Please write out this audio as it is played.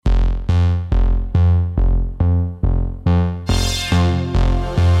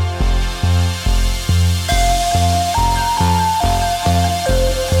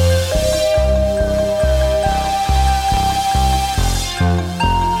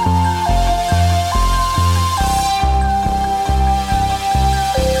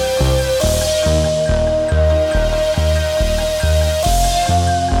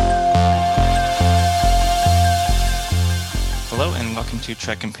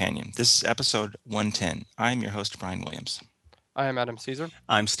Trek Companion. This is episode 110. I'm your host, Brian Williams. I am Adam Caesar.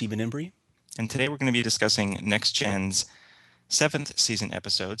 I'm Stephen Embry. And today we're going to be discussing Next Gen's 7th season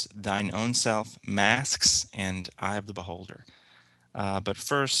episodes, Thine Own Self, Masks, and Eye of the Beholder. But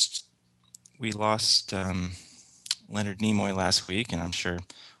first, we lost Leonard Nimoy last week, and I'm sure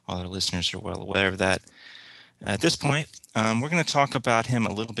all our listeners are well aware of that. At this point, we're going to talk about him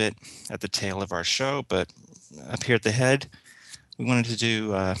a little bit at the tail of our show, but up here at the head, we wanted to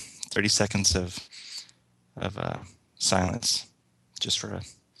do 30 seconds of silence, just for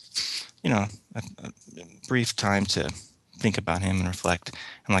a brief time to think about him and reflect.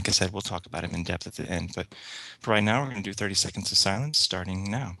 And like I said, we'll talk about him in depth at the end. But for right now, we're going to do 30 seconds of silence starting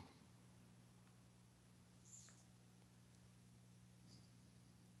now.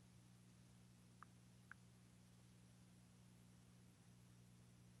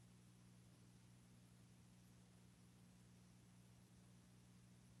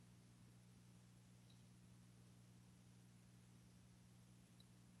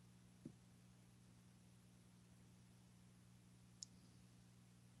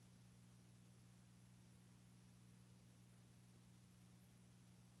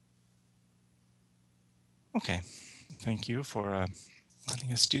 Okay, thank you for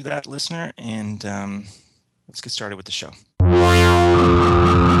letting us do that, listener, and let's get started with the show.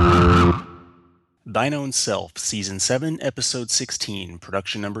 Thine Own Self, Season 7, Episode 16,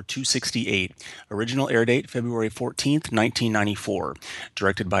 Production Number 268. Original air date February 14th, 1994.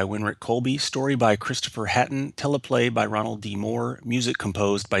 Directed by Winrick Colby. Story by Christopher Hatton. Teleplay by Ronald D. Moore. Music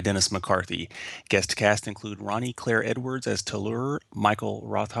composed by Dennis McCarthy. Guest cast include Ronnie Claire Edwards as Talur, Michael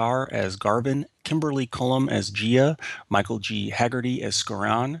Rothar as Garvin, Kimberly Cullum as Gia, Michael G. Haggerty as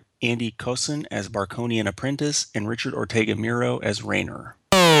Skoran, Andy Cosin as Barconian Apprentice, and Richard Ortega Miro as Rayner.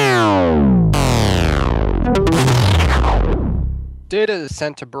 Data is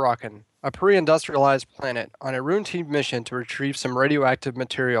sent to Brocken, a pre-industrialized planet, on a routine mission to retrieve some radioactive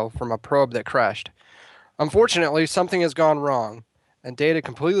material from a probe that crashed. Unfortunately, something has gone wrong, and Data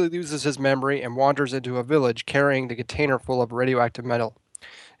completely loses his memory and wanders into a village carrying the container full of radioactive metal.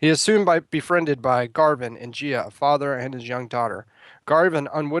 He is soon befriended by Garvin and Gia, a father and his young daughter. Garvin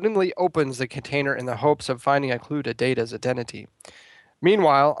unwittingly opens the container in the hopes of finding a clue to Data's identity.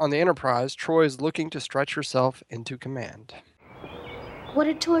 Meanwhile, on the Enterprise, Troy is looking to stretch herself into command. What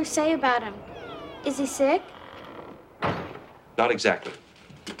did Tor say about him? Is he sick? Not exactly.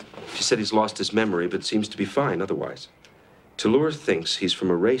 She said he's lost his memory, but seems to be fine otherwise. Talur thinks he's from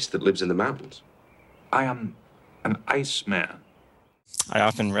a race that lives in the mountains. I am an Iceman. I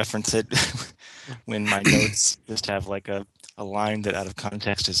often reference it when my notes just have like a line that out of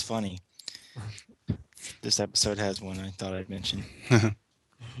context is funny. This episode has one I thought I'd mention.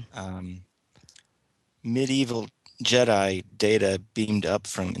 Medieval Jedi Data beamed up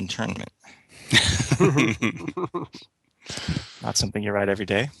from internment. Not something you write every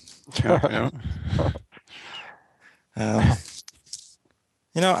day. Yeah.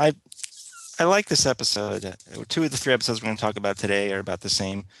 I like this episode. 2 of the 3 episodes we're going to talk about today are about the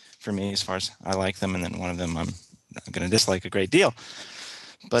same for me as far as I like them, and then one of them I'm going to dislike a great deal.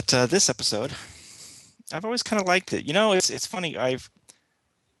 But this episode, I've always kind of liked it. It's funny.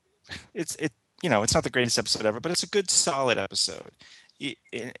 It's not the greatest episode ever, but it's a good, solid episode.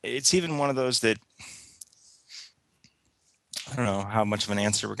 It's even one of those that I don't know how much of an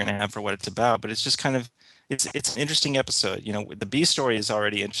answer we're going to have for what it's about, but it's just kind of it's an interesting episode. The B story is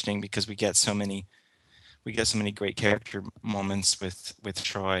already interesting because we get so many great character moments with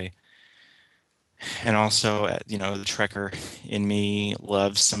Troy, and also the Trekker in me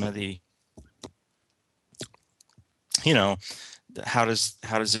loves some of the how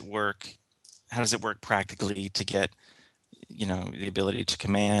does it work. How does it work practically to get, the ability to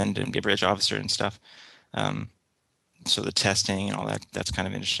command and be a bridge officer and stuff? So the testing and all that, that's kind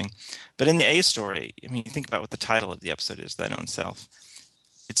of interesting. But in the A story, you think about what the title of the episode is, Thine Own Self.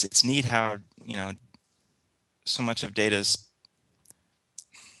 It's neat how, so much of Data's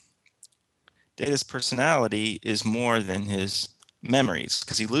personality is more than his memories,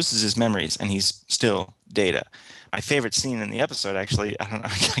 because he loses his memories and he's still Data. My favorite scene in the episode, actually, I don't know,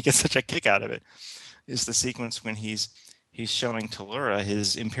 I get such a kick out of it, is the sequence when he's showing Talura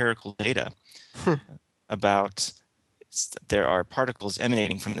his empirical data about there are particles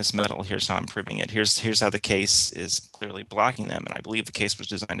emanating from this metal. Here's how I'm proving it. Here's how the case is clearly blocking them, and I believe the case was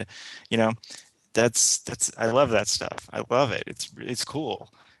designed to, that's I love that stuff. I love it. It's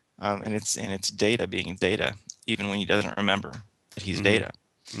cool, and it's Data being Data, even when he doesn't remember that he's Data.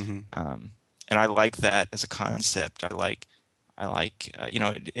 Mm-hmm. And I like that as a concept. I like,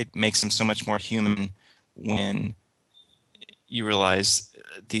 it makes him so much more human when, you realize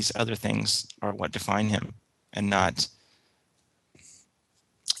these other things are what define him, and not,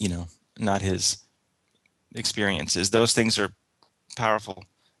 not his experiences. Those things are powerful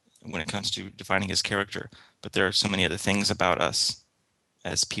when it comes to defining his character, but there are so many other things about us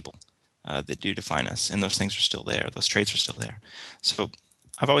as people that do define us, and those things are still there. Those traits are still there. So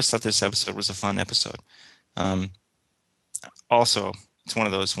I've always thought this episode was a fun episode. Also, it's one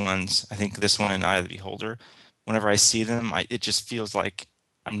of those ones, I think this one and Eye of the Beholder, whenever I see them, it just feels like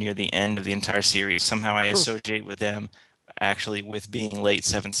I'm near the end of the entire series. Somehow I associate with them actually with being late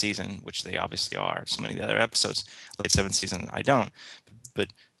seventh season, which they obviously are. So many of the other episodes, late seventh season, I don't. But,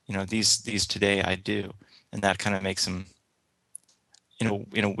 these today I do. And that kind of makes them,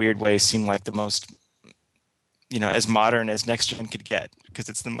 in a weird way, seem like the most, as modern as Next Gen could get, because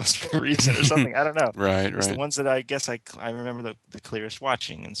it's the most recent or something. I don't know. Right. It's the ones that I guess I remember the clearest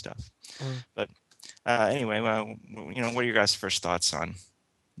watching and stuff. But anyway, well, what are your guys' first thoughts on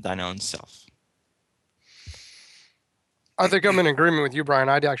Thine Own Self? I think I'm in agreement with you, Brian.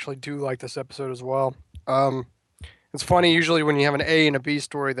 I actually do like this episode as well. It's funny, usually when you have an A and a B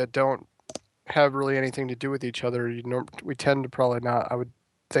story that don't have really anything to do with each other, we tend to probably not. I would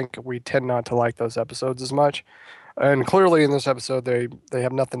think we tend not to like those episodes as much. And clearly in this episode, they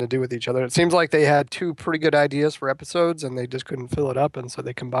have nothing to do with each other. It seems like they had two pretty good ideas for episodes, and they just couldn't fill it up, and so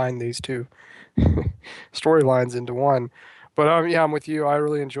they combined these two storylines into one. But yeah, I'm with you. I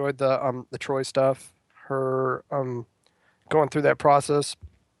really enjoyed the Troy stuff. Her going through that process.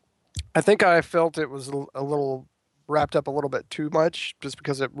 I think I felt it was a little wrapped up a little bit too much, just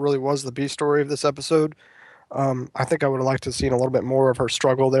because it really was the B story of this episode. I think I would have liked to have seen a little bit more of her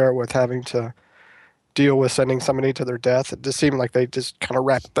struggle there with having to deal with sending somebody to their death. It just seemed like they just kind of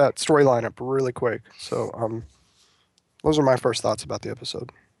wrapped that storyline up really quick. So those are my first thoughts about the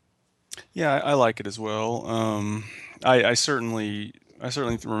episode. Yeah, I like it as well. I certainly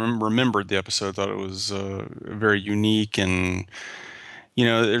remembered the episode. Thought it was very unique, and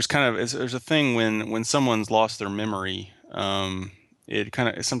there's a thing when someone's lost their memory. It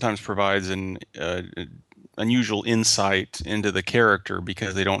sometimes provides an unusual insight into the character,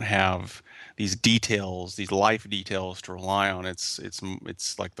 because they don't have these details, these life details to rely on. It's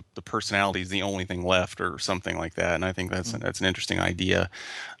like the personality is the only thing left, or something like that. And I think that's an interesting idea.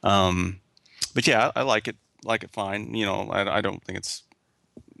 But yeah, I like it fine. I don't think it's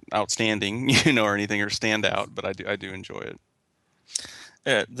outstanding, or anything, or stand out, but I do enjoy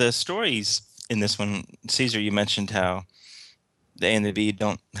it. The stories in this one, Caesar, you mentioned how the A and the B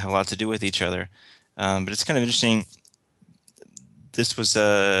don't have a lot to do with each other, but it's kind of interesting. This was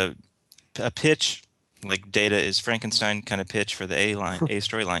a pitch, like Data is Frankenstein kind of pitch for the A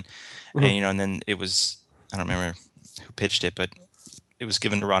storyline, and and then it was, I don't remember who pitched it, but it was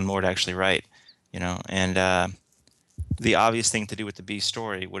given to Ron Moore to actually write, and the obvious thing to do with the B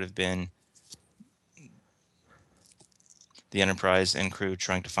story would have been the Enterprise and crew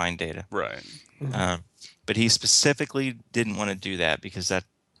trying to find Data. Right. But he specifically didn't want to do that, because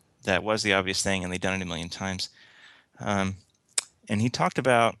that was the obvious thing, and they'd done it a million times. And he talked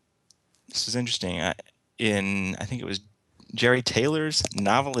about, this is interesting, I think it was Jerry Taylor's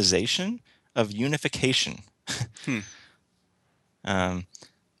novelization of Unification. There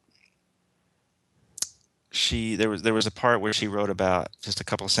was a part where she wrote about, just a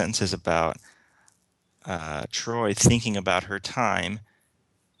couple of sentences about Troy thinking about her time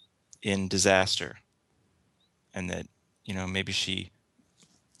in Disaster, and that maybe she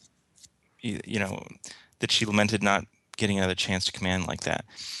that she lamented not getting another chance to command like that,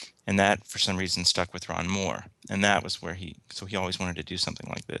 and that for some reason stuck with Ron Moore, and that was where he always wanted to do something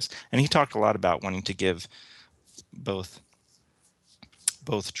like this. And he talked a lot about wanting to give both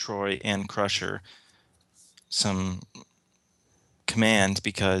Troy and Crusher some command,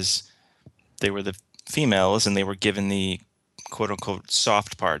 because they were the females and they were given the quote unquote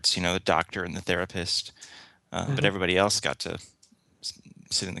soft parts, the doctor and the therapist, but everybody else got to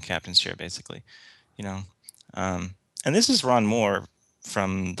sit in the captain's chair, basically, and this is Ron Moore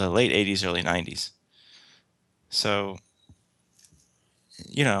from the late 80s, early 90s. So,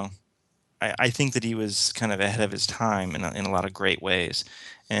 I think that he was kind of ahead of his time in a lot of great ways,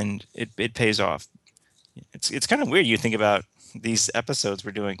 and it pays off. It's kind of weird. You think about these episodes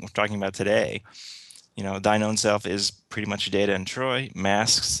we're talking about today. Thine Own Self is pretty much Data and Troy.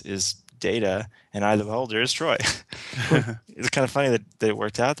 Masks is Data, and Eye of the Beholder is Troy. It's kind of funny that it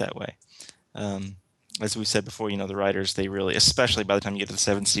worked out that way. As we said before, the writers, they really, especially by the time you get to the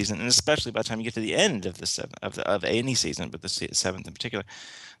seventh season, and especially by the time you get to the end of of any season, but the seventh in particular,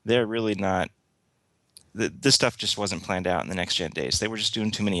 they're really not. This stuff just wasn't planned out in the Next Gen days. They were just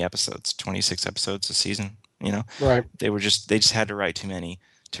doing too many episodes, 26 episodes a season, Right. They just had to write too many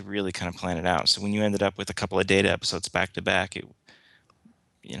to really kind of plan it out. So when you ended up with a couple of Data episodes back to back, it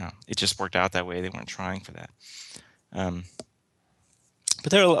just worked out that way. They weren't trying for that.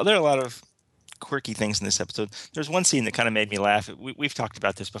 But there are a lot of quirky things in this episode. There's one scene that kind of made me laugh. We've talked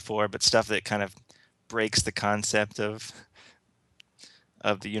about this before, but stuff that kind of breaks the concept of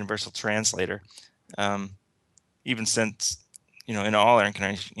the universal translator. Even since, in all our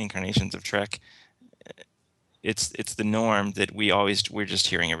incarnations of Trek, it's the norm that we're just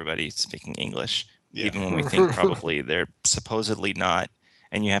hearing everybody speaking English, even when we think probably they're supposedly not.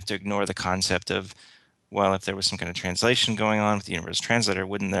 And you have to ignore the concept of, well, if there was some kind of translation going on with the universal translator,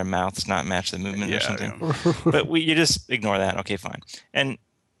 wouldn't their mouths not match the movement or something? Yeah. But you just ignore that. Okay, fine. And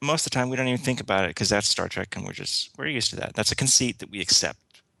most of the time we don't even think about it because that's Star Trek and we're used to that. That's a conceit that we accept,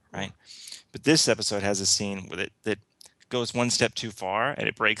 right? But this episode has a scene with it that goes one step too far and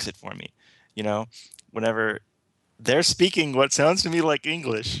it breaks it for me. Whenever they're speaking what sounds to me like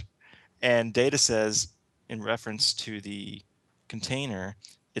English and Data says, in reference to the container,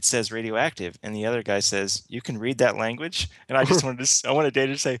 it says radioactive, and the other guy says, "You can read that language." And I just I wanted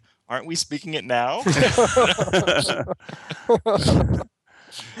Data to say, "Aren't we speaking it now?" So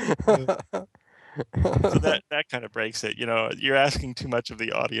that kind of breaks it. You're asking too much of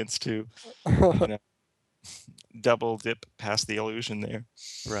the audience to double dip past the illusion there.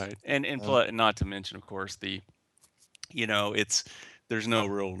 Right. And not to mention, of course, there's no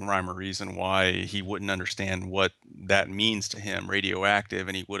real rhyme or reason why he wouldn't understand what that means to him, radioactive,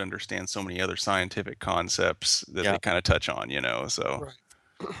 and he would understand so many other scientific concepts that they kind of touch on, so.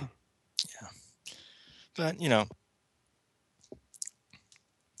 Right. Yeah. But,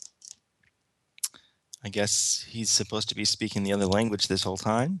 I guess he's supposed to be speaking the other language this whole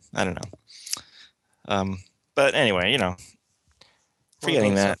time. I don't know. But anyway,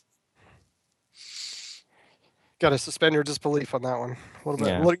 forgetting that. Got to suspend your disbelief on that one a little bit.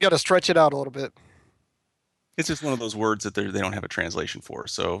 Yeah. Got to stretch it out a little bit. It's just one of those words that they don't have a translation for.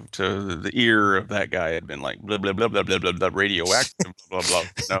 So to the ear of that guy, had been like blah blah blah blah blah blah, blah radioactive blah blah.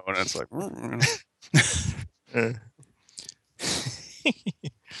 No, and it's like.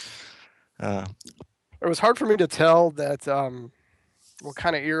 It was hard for me to tell that what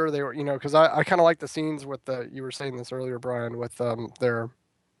kind of ear they were, because I kind of like the scenes with you were saying this earlier, Brian, with their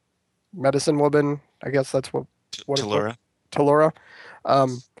medicine woman. I guess that's what Talura. Talura.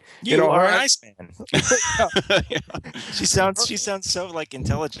 You are an Iceman. She sounds so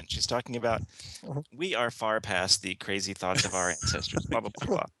intelligent. She's talking about we are far past the crazy thoughts of our ancestors. Blah blah blah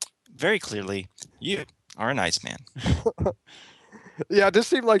blah. Very clearly, you are an Iceman. Yeah, it just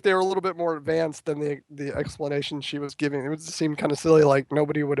seemed like they were a little bit more advanced than the explanation she was giving. It just seemed kind of silly, like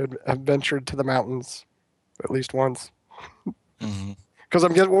nobody would have ventured to the mountains at least once. Mm-hmm. Because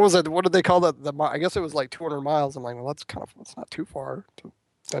I'm guessing, what was it? What did they call that? I guess it was like 200 miles. I'm like, well, that's not too far to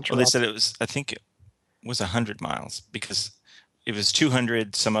venture. Well, they said I think it was 100 miles because it was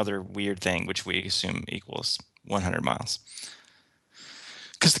 200 some other weird thing, which we assume equals 100 miles.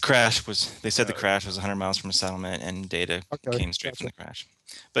 Because they said the crash was 100 miles from a settlement and Data came straight from the crash.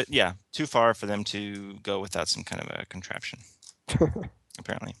 But yeah, too far for them to go without some kind of a contraption,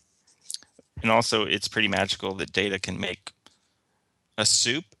 apparently. And also, it's pretty magical that Data can make a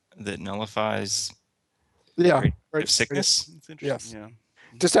soup that nullifies sickness. Yes. Yeah.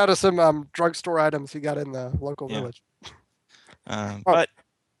 Just out of some drugstore items he got in the local village. But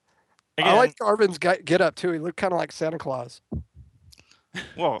again, I like Garvin's get up too. He looked kind of like Santa Claus.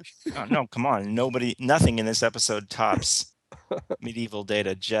 Well, no, come on. Nothing in this episode tops medieval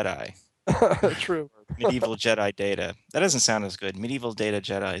Data Jedi. True. Medieval Jedi Data. That doesn't sound as good. Medieval Data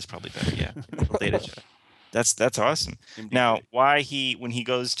Jedi is probably better. Yeah. Medieval Data Jedi. That's awesome. Indeed. Now, why when he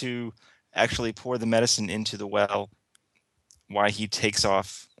goes to actually pour the medicine into the well, why he takes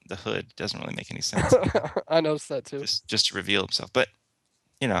off the hood doesn't really make any sense. I noticed that too. Just to reveal himself. But,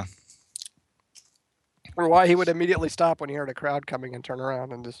 Or why he would immediately stop when he heard a crowd coming and turn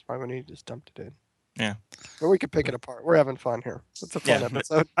around and when he just dumped it in. Yeah. But we could pick it apart. We're having fun here. It's a fun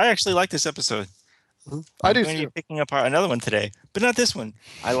episode. I actually like this episode. I do too. I'm going to be picking apart another one today, but not this one.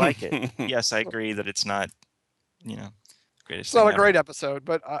 I like it. Yes, I agree that it's not, greatest. It's not a great episode,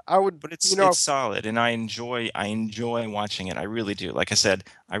 but I would. But it's solid, and I enjoy watching it. I really do. Like I said,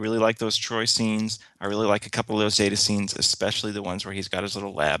 I really like those Troy scenes. I really like a couple of those Data scenes, especially the ones where he's got his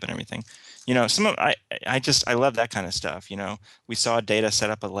little lab and everything. I love that kind of stuff. We saw Data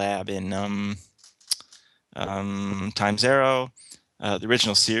set up a lab in Time Zero, the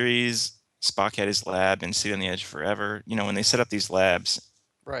original series. Spock had his lab in City on the Edge Forever. When they set up these labs,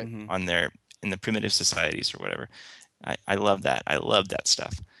 right, on in the primitive societies or whatever. I love that. I love that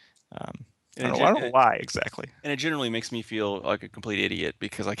stuff. And I don't know why exactly. And it generally makes me feel like a complete idiot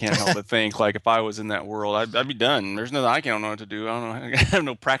because I can't help but think, like, if I was in that world, I'd be done. There's nothing I don't know what to do. I don't know. I have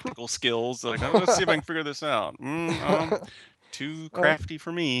no practical skills. Like, let's see if I can figure this out. Too crafty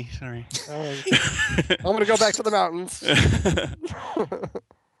for me. Sorry. I'm going to go back to the mountains.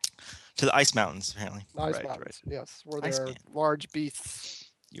 To the ice mountains, apparently. Ice mountains, yes, where there are Iceman. large beasts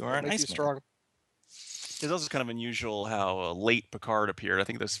You are that an make you iceman. strong. It's also kind of unusual how late Picard appeared. I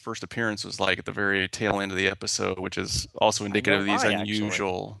think this first appearance was like at the very tail end of the episode, which is also indicative of these why, actually.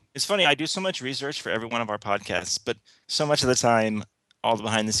 unusual. It's funny, I do so much research for every one of our podcasts, but so much of the time, all the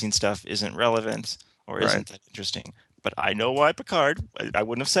behind the scenes stuff isn't relevant or Right. isn't that interesting. But I know why Picard, I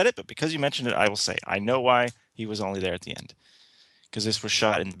wouldn't have said it, but because you mentioned it, I will say, I know why he was only there at the end. Because this was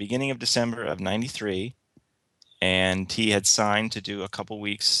shot in the beginning of December of 93, and he had signed to do a couple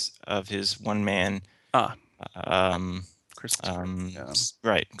weeks of his one-man Christmas Carol. Yeah.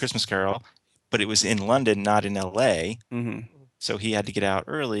 right, Christmas Carol, but it was in London, not in LA. Mm-hmm. So he had to get out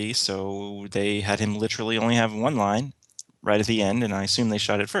early, so they had him literally only have one line right at the end, and I assume they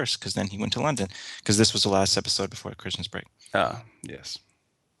shot it first because then he went to London because this was the last episode before Christmas break. Yes.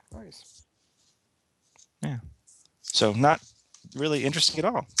 Nice. Yeah. So not really interesting at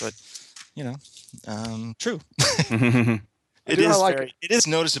all, but true. It is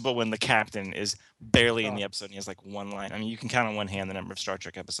noticeable when the captain is barely in the episode and he has like one line. I mean, you can count on one hand the number of Star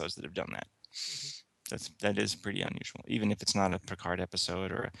Trek episodes that have done that. That is pretty unusual, even if it's not a Picard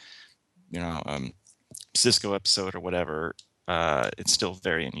episode or Cisco episode or whatever. It's still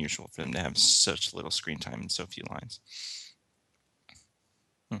very unusual for them to have such little screen time and so few lines.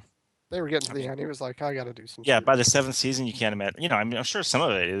 They were getting to the end. He was like, I got to do some Yeah, shit. by the 7th season, you can't imagine. I'm sure some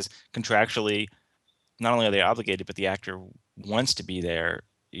of it is contractually. Not only are they obligated, but the actor wants to be there.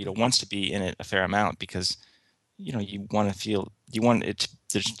 Wants to be in it a fair amount because, you want it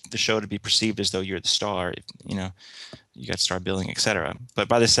the show to be perceived as though you're the star. You got star billing, etc. But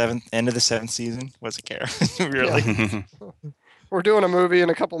by the end of the 7th season, what's it care? Really? We're doing a movie in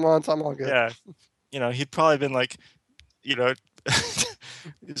a couple months. I'm all good. Yeah. He'd probably been like, can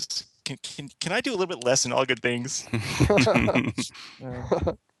I do a little bit less in All Good Things?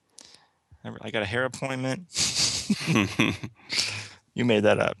 I got a hair appointment. You made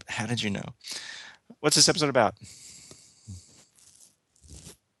that up. How did you know? What's this episode about?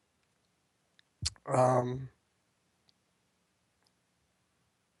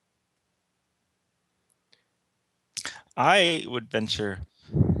 I would venture.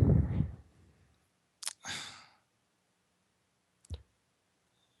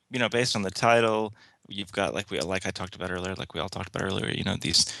 Based on the title, you've got like I talked about earlier, like we all talked about earlier.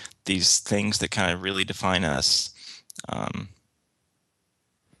 These things that kind of really define us. And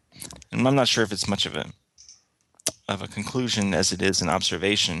I'm not sure if it's much of a conclusion as it is an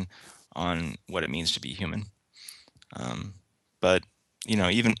observation on what it means to be human. But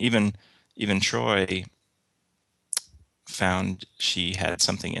even Troy found she had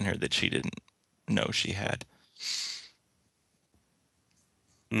something in her that she didn't know she had.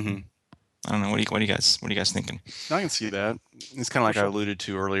 Mm-hmm. I don't know. What are you guys thinking? I can see that. It's kind of like I alluded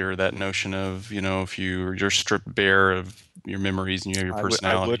to earlier, that notion of, if you're stripped bare of your memories and your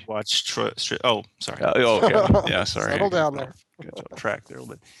personality. I would watch Troy. Oh, sorry. Okay. Yeah, sorry. Settle down there. Got off track there a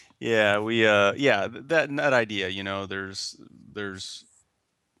little bit. Yeah, that idea, there's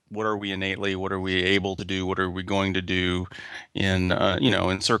what are we innately, what are we able to do, what are we going to do in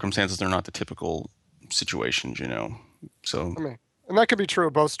circumstances that are not the typical situations, So and that could be true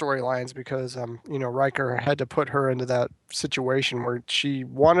of both storylines because, Riker had to put her into that situation where she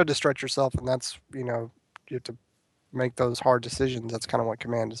wanted to stretch herself, and that's, you have to make those hard decisions. That's kind of what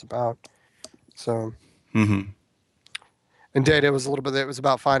Command is about. So, mm-hmm. And Data it was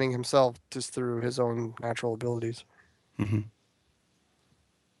about finding himself just through his own natural abilities. Mm-hmm.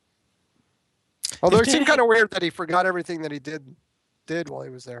 Although it seemed kind of weird that he forgot everything that he did while he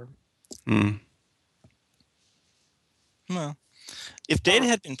was there. Mm. Well, if Data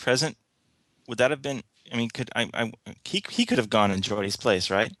had been present, would that have been? I mean, he could have gone in Geordi's place,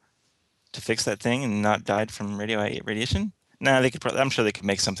 right, to fix that thing and not died from radiation? No, they could. I'm sure they could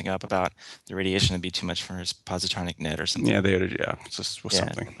make something up about the radiation would be too much for his positronic net or something. Yeah, it's just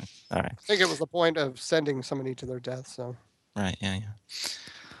something. All right. I think it was the point of sending somebody to their death. So. Right. Yeah.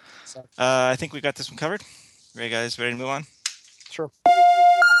 I think we got this one covered. Ready to move on? Sure.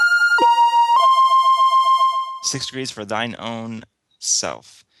 6 degrees for thine own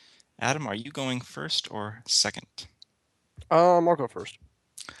self. Adam, are you going first or second? I'll go first.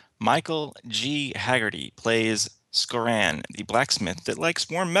 Michael G. Haggerty plays Skoran, the blacksmith that likes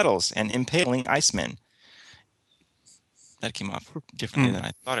warm metals and impaling icemen. That came off differently than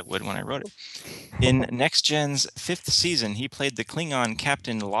I thought it would when I wrote it. In Next Gen's 5th season, he played the Klingon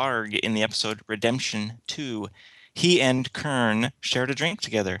Captain Larg in the episode Redemption 2. He and Kern shared a drink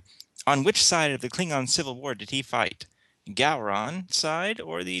together. On which side of the Klingon Civil War did he fight? Gowron side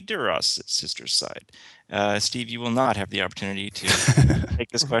or the Duras sisters side? Steve, you will not have the opportunity to take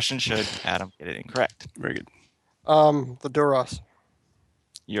this question should Adam get it incorrect. Very good. The Duras.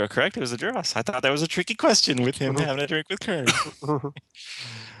 You're correct. It was the Duras. I thought that was a tricky question with him having a drink with Kern.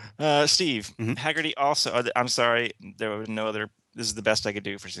 Steve, Haggerty also. I'm sorry, there was no other. This is the best I could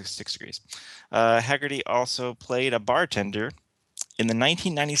do for 6 degrees. Haggerty also played a bartender in the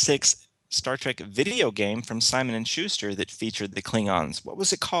 1996 Star Trek video game from Simon & Schuster that featured the Klingons. What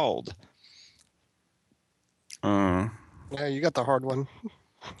was it called? Yeah, you got the hard one.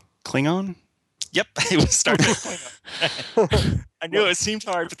 Klingon? Yep, it was Star Trek Klingon. I knew it seemed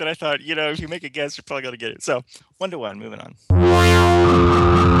hard, but then I thought, if you make a guess, you're probably going to get it. So, 1-1, moving on.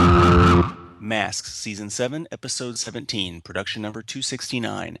 Masks, Season 7, Episode 17, production number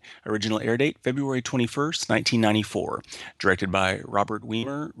 269. Original air date February 21st, 1994. Directed by Robert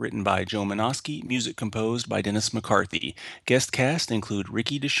Weimer, written by Joe Menosky, music composed by Dennis McCarthy. Guest cast include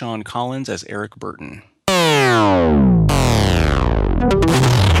Ricky Deshawn Collins as Eric Burton.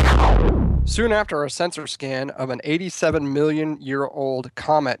 Soon after a sensor scan of an 87-million-year-old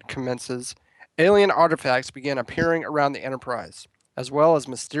comet commences, alien artifacts begin appearing around the Enterprise, as well as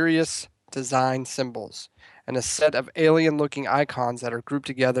mysterious design symbols, and a set of alien-looking icons that are grouped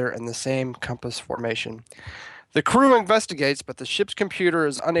together in the same compass formation. The crew investigates, but the ship's computer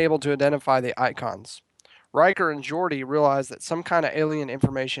is unable to identify the icons. Riker and Geordi realize that some kind of alien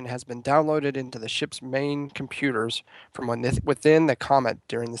information has been downloaded into the ship's main computers from within the comet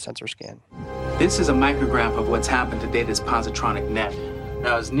during the sensor scan. This is a micrograph of what's happened to Data's positronic net.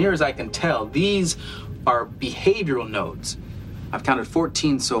 Now, as near as I can tell, these are behavioral nodes. I've counted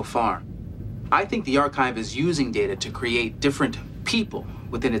 14 so far. I think the archive is using Data to create different people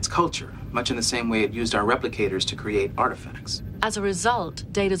within its culture, much in the same way it used our replicators to create artifacts. As a result,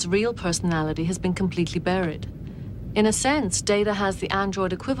 Data's real personality has been completely buried. In a sense, Data has the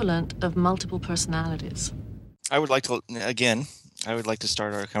android equivalent of multiple personalities. I would like to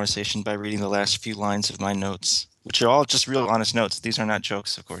start our conversation by reading the last few lines of my notes, which are all just real honest notes. These are not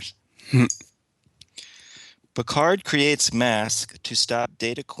jokes, of course. Picard creates mask to stop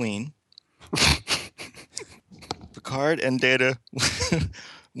Data Queen. Picard and Data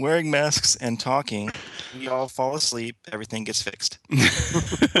wearing masks and talking. We all fall asleep. Everything gets fixed.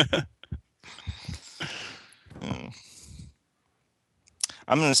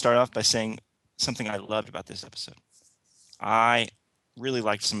 I'm going to start off by saying something I loved about this episode. I really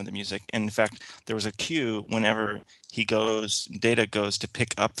liked some of the music. And in fact, there was a cue whenever Data goes to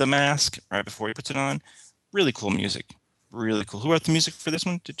pick up the mask right before he puts it on. Really cool music. Really cool. Who wrote the music for this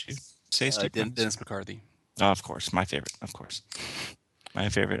one? Did you say, Steve? Dennis McCarthy. Oh, of course. My favorite. Of course. My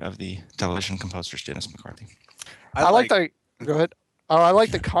favorite of the television composers, Dennis McCarthy. I like the. Go ahead. I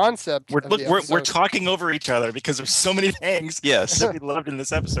like the concept. We're talking over each other because there's so many things Yes. that we loved in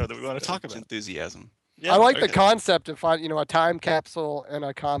this episode that we want to talk about. Enthusiasm. Yeah, I like the concept of a time capsule and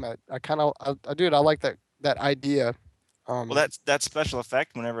a comet. I like that idea. Well, that special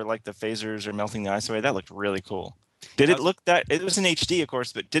effect whenever like the phasers are melting the ice away, that looked really cool. Did it look that? It was in HD, of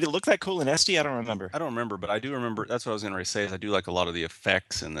course, but did it look that cool in SD? I don't remember. I don't remember, but I do remember. That's what I was going to say. Is I do like a lot of the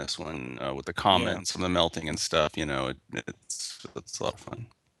effects in this one with the comet and some of the melting and stuff. It's a lot of fun.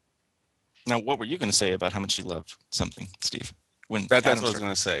 Now, what were you going to say about how much you loved something, Steve? That's what I was going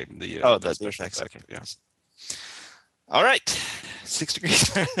to say. The effects. Okay. Yeah. All right. 6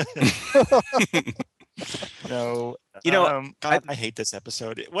 degrees. No. God, I hate this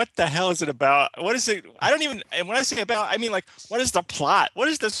episode. What the hell is it about? What is it? I don't even. And when I say about, I mean like, what is the plot? What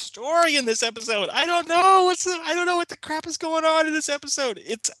is the story in this episode? I don't know. I don't know what the crap is going on in this episode.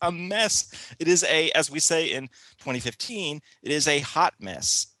 It's a mess. It is as we say in 2015, it is a hot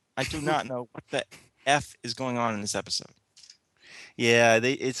mess. I do not know what the F is going on in this episode. Yeah,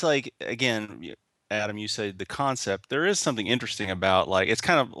 it's like, again, Adam, you said the concept. There is something interesting about, like, it's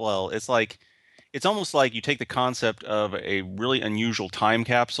kind of, well, it's like, it's almost like you take the concept of a really unusual time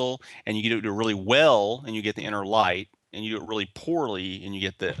capsule and you do it really well and you get the inner light, and you do it really poorly and you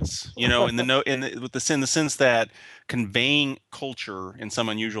get this, in the sense that conveying culture in some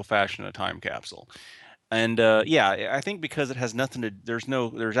unusual fashion in a time capsule. And I think because it has nothing to, there's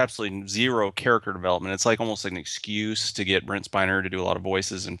absolutely zero character development. It's like almost like an excuse to get Brent Spiner to do a lot of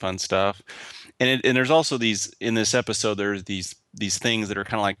voices and fun stuff. And there's also in this episode, there's these things that are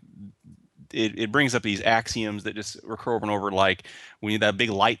kind of like, it brings up these axioms that just recur over and over, like when that big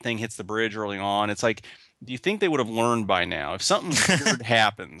light thing hits the bridge early on. It's like Do you think they would have learned by now? If something weird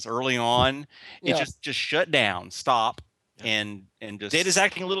happens early on, it just shut down, stop, and just Data's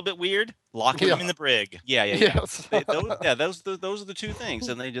acting a little bit weird. Lock him in the brig. Yeah. Yes. Those are the two things,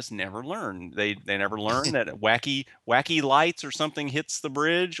 and they just never learn. They never learn that wacky lights or something hits the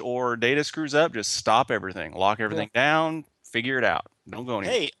bridge or Data screws up. Just stop everything, lock everything down, figure it out. Don't go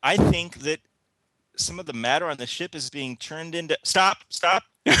anywhere. Hey, I think that some of the matter on the ship is being turned into stop.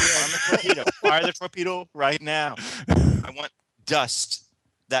 On the torpedo. Fire the torpedo right now. I want dust.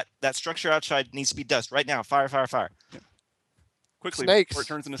 That structure outside needs to be dust right now. Fire. Yeah. Quickly Snakes. before it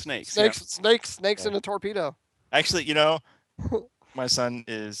turns into snakes. Snakes in a torpedo. Actually, my son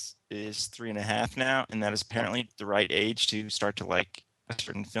is 3.5 now, and that is apparently the right age to start to like a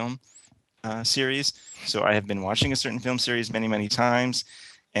certain film series. So I have been watching a certain film series many, many times,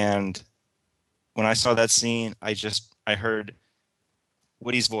 and when I saw that scene, I heard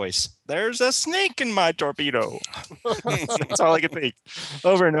Woody's voice. There's a snake in my torpedo. That's all I could think.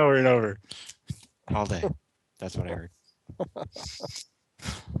 Over and over and over. All day. That's what I heard.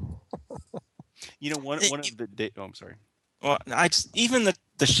 One of the I'm sorry. Well, even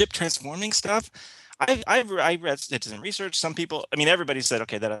the ship transforming stuff. I read citizen research. Some people, everybody said,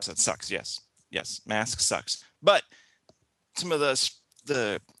 okay, that episode sucks. Yes, Mask sucks. But some of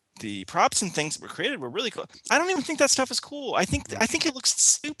the props and things that were created were really cool. I don't even think that stuff is cool. I think it looks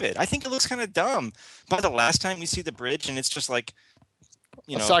stupid. I think it looks kind of dumb. By the last time we see the bridge, and it's just like,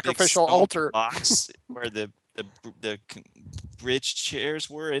 a sacrificial altar box where the bridge chairs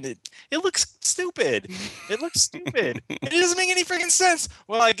were, and it looks stupid. It looks stupid. It doesn't make any freaking sense.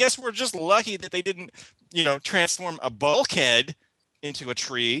 Well, I guess we're just lucky that they didn't, transform a bulkhead into a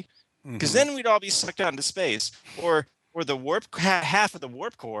tree, because then we'd all be sucked out into space, or the warp half of the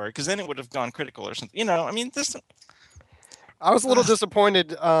warp core, because then it would have gone critical or something. This. I was a little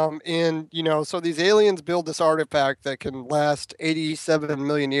disappointed in, so these aliens build this artifact that can last 87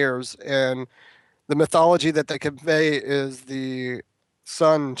 million years, and the mythology that they convey is the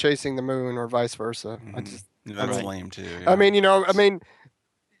sun chasing the moon or vice versa. That's lame too. Yeah.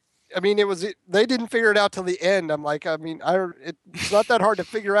 They didn't figure it out till the end. I'm like, it's not that hard to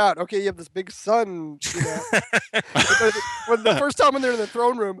figure out. Okay, you have this big sun, when the first time when they're in the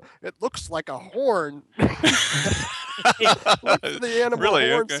throne room, it looks like a horn. The animal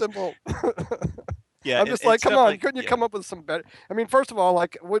horn symbol. Yeah, I'm just like, come on, couldn't you come up with some better? First of all,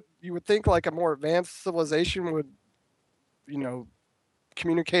 like what you would think, like a more advanced civilization would,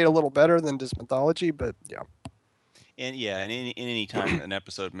 communicate a little better than just mythology, but yeah. And in any time an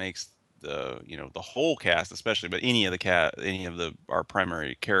episode makes the whole cast, especially, but any of our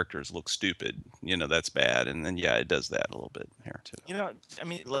primary characters look stupid, that's bad. And then it does that a little bit here too.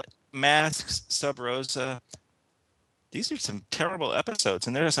 Masks, Sub Rosa. These are some terrible episodes,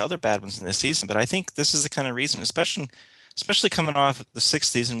 and there's other bad ones in this season. But I think this is the kind of reason, especially coming off the 6th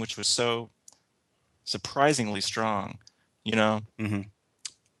season, which was so surprisingly strong. That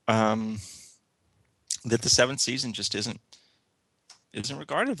the 7th season just isn't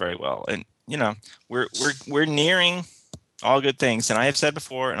regarded very well, and we're nearing All Good Things, and I have said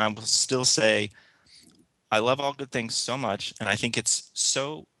before, and I will still say, I love All Good Things so much, and I think it's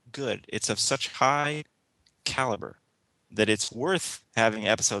so good. It's of such high caliber that it's worth having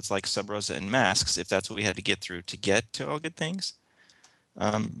episodes like Sub Rosa and Masks, if that's what we had to get through to get to All Good Things.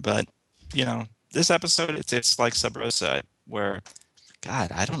 But this episode, it's like Sub Rosa, where,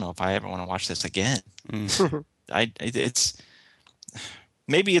 God, I don't know if I ever want to watch this again.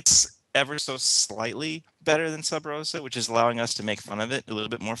 Maybe it's ever so slightly better than Sub Rosa, which is allowing us to make fun of it a little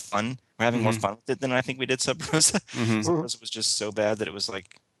bit more fun. We're having more fun with it than I think we did Sub Rosa. Sub Rosa was just so bad that it was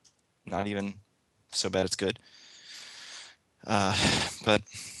like not even so bad it's good. But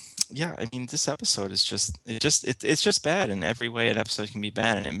yeah, this episode is it's just bad in every way an episode can be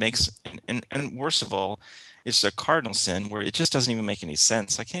bad, and it makes and worst of all, it's a cardinal sin where it just doesn't even make any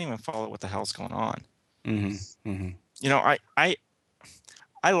sense. I can't even follow what the hell's going on.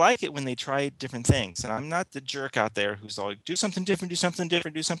 I like it when they try different things, and I'm not the jerk out there who's like, do something different,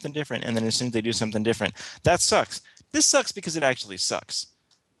 and then as soon as they do something different, that sucks. This sucks because it actually sucks.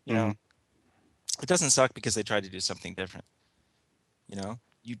 It doesn't suck because they tried to do something different.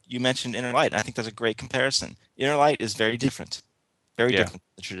 You mentioned Inner Light, and I think that's a great comparison. Inner Light is very different, different than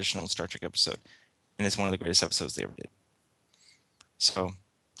the traditional Star Trek episode, and it's one of the greatest episodes they ever did. So,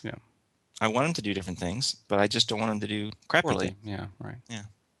 I want them to do different things, but I just don't want them to do crappily. Yeah, right. Yeah.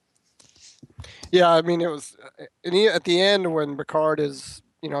 Yeah, it was at the end when Picard is,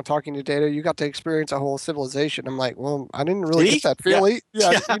 talking to Data, you got to experience a whole civilization. I'm like, well, I didn't really get that feeling.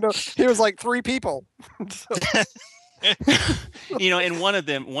 Yeah. He was like 3 people. And one of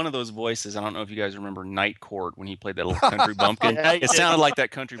those voices, I don't know if you guys remember Night Court when he played that little country bumpkin. Yeah, It sounded like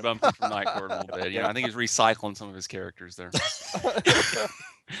that country bumpkin from Night Court a little bit. I think he's recycling some of his characters there.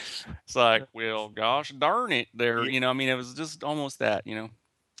 It's like, well, gosh darn it there. It was just almost that,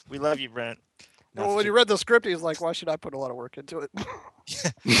 We love you, Brent. Well, when he read the script, he was like, why should I put a lot of work into it?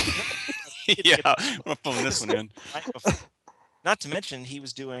 Yeah, I'm going to phone this one in. Not to mention, he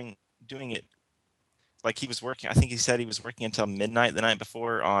was doing it like he was working. I think he said he was working until midnight the night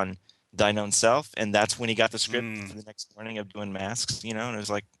before on Thy Known Self, and that's when he got the script for the next morning of doing Masks. And it was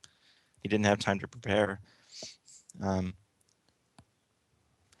like he didn't have time to prepare.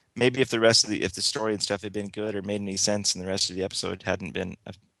 Maybe if the story and stuff had been good or made any sense, and the rest of the episode hadn't been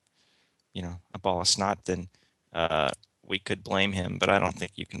a ball of snot, then we could blame him. But I don't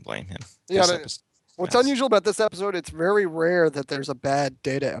think you can blame him. Yeah. What's unusual about this episode? It's very rare that there's a bad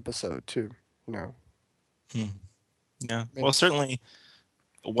Data episode too. Yeah. Well, certainly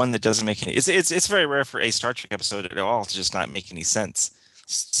one that doesn't make any. It's very rare for a Star Trek episode at all to just not make any sense.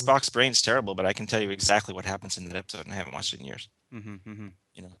 Spock's brain's terrible, but I can tell you exactly what happens in that episode, and I haven't watched it in years.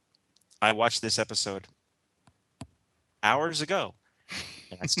 I watched this episode hours ago,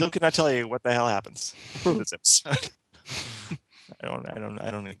 and I still could not tell you what the hell happens in this episode. I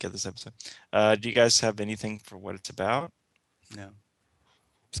don't get this episode. Do you guys have anything for what it's about? No.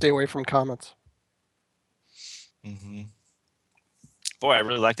 Stay away from comments. Mm-hmm. Boy, I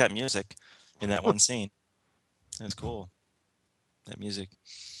really like that music in that one scene. That's cool. That music.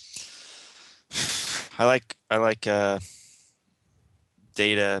 I like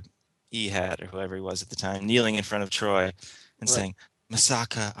Data Ehad or whoever he was at the time kneeling in front of Troy and saying,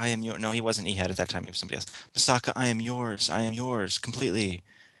 "Masaka, I am yours." No, he wasn't Ehad at that time. He was somebody else. "Masaka, I am yours completely."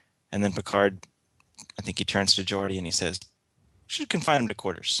 And then Picard, I think he turns to Geordi and he says, "We should confine him to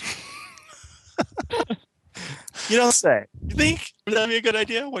quarters." You don't say. You think? Would that be a good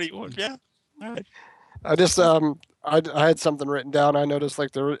idea? What do you want? Yeah. All right. I just I had something written down. I noticed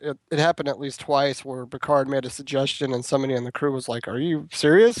like it happened at least twice where Picard made a suggestion and somebody in the crew was like, "Are you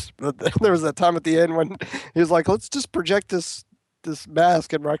serious?" But there was that time at the end when he was like, "Let's just project this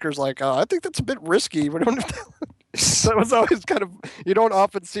mask," and Riker's like, "I think that's a bit risky." We don't. So it was always kind of, you don't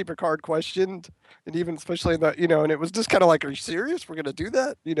often see Picard questioned, and even especially in that, and it was just kind of like, "Are you serious? We're gonna do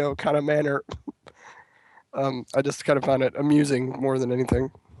that?" Kind of manner. I just kind of found it amusing more than anything.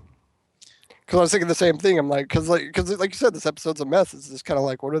 Because I was thinking the same thing. I'm like, because like you said, this episode's a mess. It's just kind of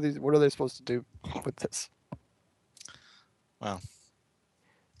like, what are they supposed to do with this? Well,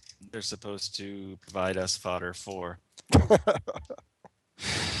 they're supposed to provide us fodder for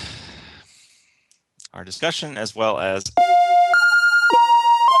our discussion, as well as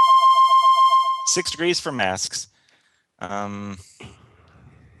 6 degrees for masks.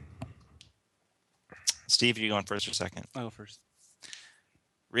 Steve, are you going first or second? I'll go first.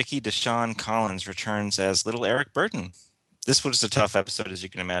 Ricky Deshawn Collins returns as little Eric Burton. This was a tough episode, as you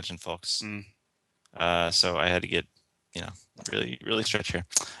can imagine, folks. So I had to get, really, really stretch here.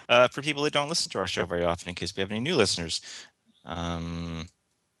 For people that don't listen to our show very often, in case we have any new listeners,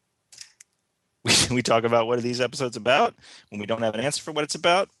 we talk about what are these episodes about. When we don't have an answer for what it's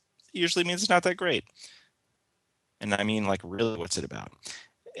about, it usually means it's not that great. And I mean, like, really, what's it about?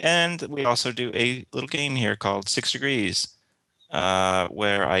 And we also do a little game here called 6 Degrees,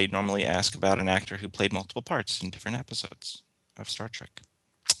 where I normally ask about an actor who played multiple parts in different episodes of Star Trek.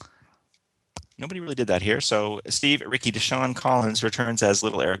 Nobody really did that here. So Steve, Ricky Deshawn Collins returns as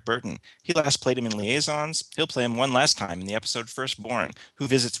little Eric Burton. He last played him in Liaisons. He'll play him one last time in the episode Firstborn. Who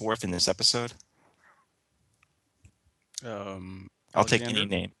visits Worf in this episode? I'll take any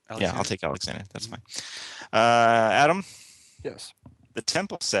name. Alexander? Yeah, I'll take Alexander. That's fine. Adam? Yes. The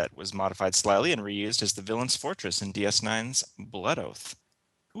temple set was modified slightly and reused as the villain's fortress in DS9's Blood Oath.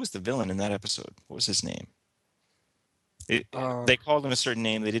 Who was the villain in that episode? What was his name? They called him a certain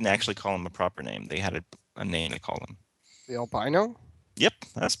name. They didn't actually call him a proper name. They had a name to call him. The albino? Yep.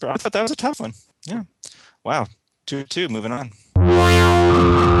 I thought that was a tough one. Yeah. Wow. 2-2. Moving on.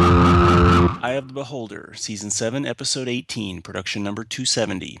 Eye of the Beholder, Season 7, Episode 18, Production Number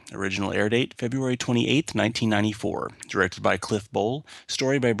 270. Original air date, February 28, 1994. Directed by Cliff Bowl.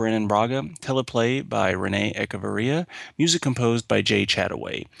 Story by Brandon Braga. Teleplay by Renee Echevarria. Music composed by Jay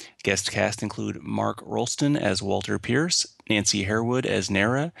Chataway. Guest cast include Mark Rolston as Walter Pierce, Nancy Harewood as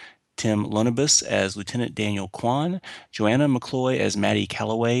Nara, Tim Lonibus as Lieutenant Daniel Kwan, Joanna McCloy as Maddie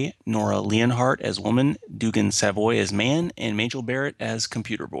Calloway, Nora Leonhardt as Woman, Dugan Savoy as Man, and Majel Barrett as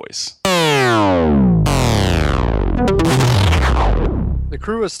Computer Voice. The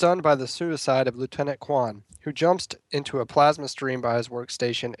crew is stunned by the suicide of Lieutenant Kwan, who jumps into a plasma stream by his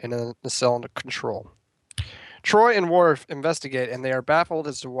workstation in a cell under control. Troy and Worf investigate, and they are baffled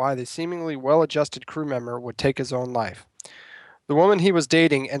as to why the seemingly well-adjusted crew member would take his own life. The woman he was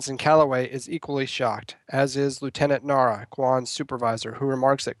dating, Ensign Calloway, is equally shocked, as is Lieutenant Nara, Kwan's supervisor, who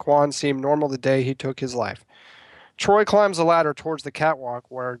remarks that Kwan seemed normal the day he took his life. Troy climbs a ladder towards the catwalk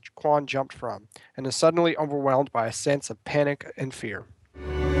where Kwan jumped from, and is suddenly overwhelmed by a sense of panic and fear.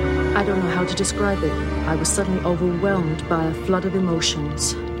 I don't know how to describe it. I was suddenly overwhelmed by a flood of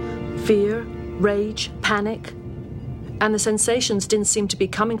emotions. Fear, rage, panic. And the sensations didn't seem to be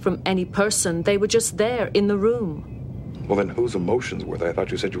coming from any person. They were just there in the room. Well, then whose emotions were they? I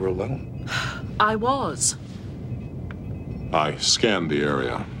thought you said you were alone. I was. I scanned the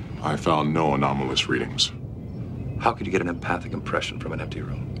area. I found no anomalous readings. How could you get an empathic impression from an empty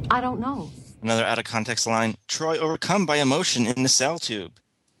room? I don't know. Another out of context line. Troy overcome by emotion in the cell tube.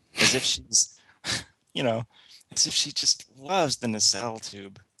 As if she's, as if she just loves the nacelle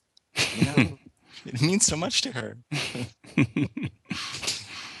tube. It means so much to her.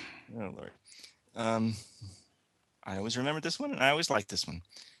 Oh, Lord. I always remember this one, and I always liked this one.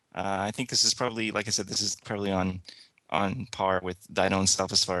 I think this is probably, like I said, this is probably on par with Thine Own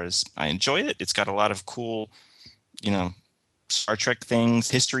Self as far as I enjoy it. It's got a lot of cool, Star Trek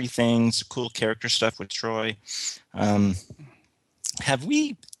things, history things, cool character stuff with Troy. Have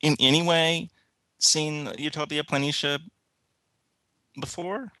we, in any way, seen Utopia Planitia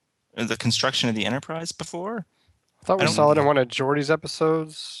before? Or the construction of the Enterprise before? I thought we saw it in one of Geordi's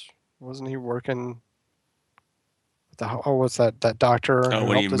episodes. Wasn't he working? What's that doctor? Oh,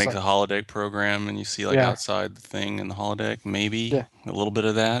 when you make the holodeck program and you see outside the thing in the holodeck, maybe a little bit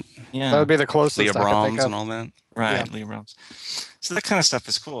of that. Yeah, that would be the closest. Leah I could think Brahms of. and all that. Right, Leah Brahms. So that kind of stuff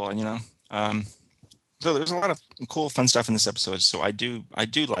is cool, so there's a lot of cool, fun stuff in this episode. So I do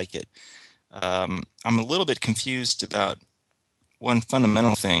like it. I'm a little bit confused about one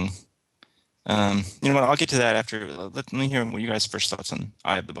fundamental thing. You know what? I'll get to that after. Let me hear what you guys' first thoughts on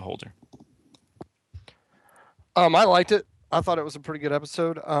Eye of the Beholder. I liked it. I thought it was a pretty good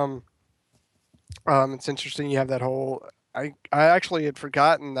episode. It's interesting. You have that whole. I actually had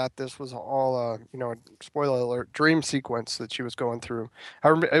forgotten that this was all spoiler alert, dream sequence that she was going through. I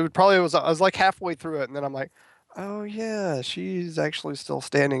remember I was like halfway through it, and then I'm like, oh yeah, she's actually still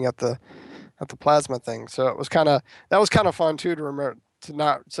standing at the plasma thing. So that was kind of fun too to remember. To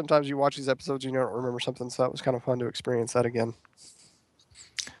not sometimes you watch these episodes, you don't remember something, so that was kind of fun to experience that again.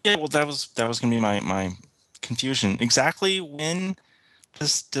 Yeah, well, that was gonna be my confusion. Exactly when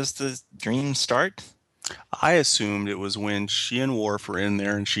does the dream start? I assumed it was when she and Worf are in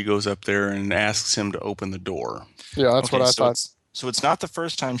there and she goes up there and asks him to open the door. Yeah, that's what I thought. So it's not the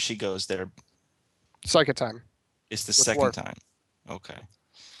first time she goes there. Second time. It's the second Worf. time. Okay.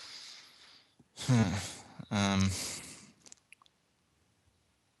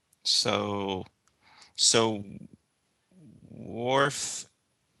 So Worf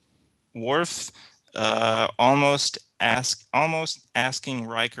almost asking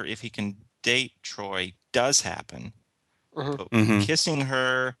Riker if he can date Troy does happen. But kissing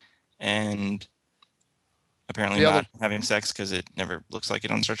her and apparently not having sex because it never looks like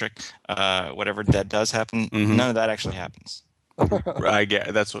it on Star Trek. Whatever that does happen, none of that actually happens. I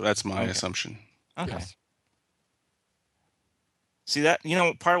get that's my assumption. Okay. Yes. See that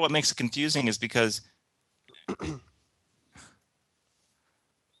part of what makes it confusing is because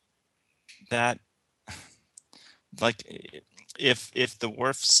that, like, if the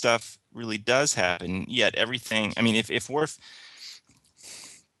Worf stuff really does happen, yet everything. I mean, if Worf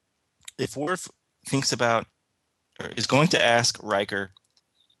thinks about or is going to ask Riker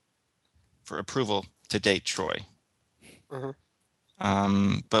for approval to date Troy.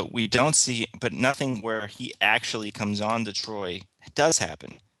 But we don't see, but nothing where he actually comes on to Troy does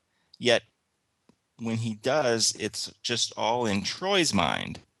happen. Yet when he does, it's just all in Troy's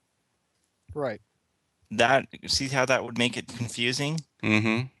mind. Right. See how that would make it confusing?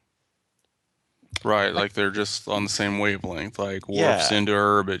 Right, like they're just on the same wavelength. Like Worf's into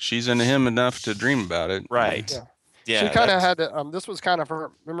her, but she's into him enough to dream about it. Right. Yeah. She kind of had to, this was kind of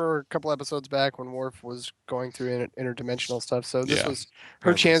her. Remember a couple episodes back when Worf was going through interdimensional stuff. So this was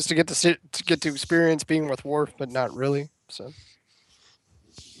her chance to get to experience being with Worf, but not really. So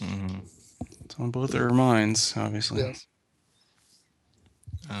it's on both their minds, obviously. Yes.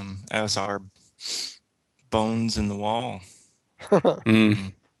 As our bones in the wall.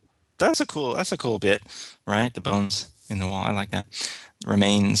 That's a cool bit, right? The bones in the wall. I like that.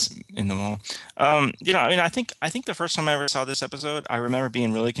 Remains in the wall. I think the first time I ever saw this episode, I remember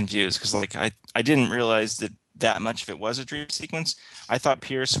being really confused because I didn't realize that much of it was a dream sequence. I thought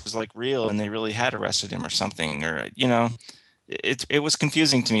Pierce was real and they really had arrested him or something, or it was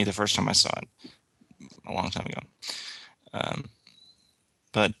confusing to me the first time I saw it. a long time ago.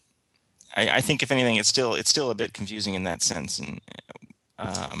 But I think if anything, it's still a bit confusing in that sense, and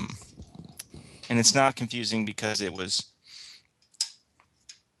it's not confusing because it was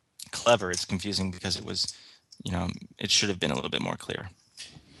clever. It's confusing because it was, it should have been a little bit more clear.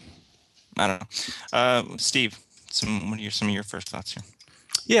 I don't know. Steve, what are some of your first thoughts here?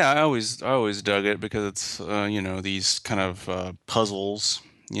 Yeah, I always dug it because it's these kind of puzzles,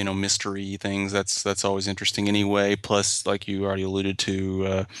 mystery things. That's always interesting anyway. Plus, like you already alluded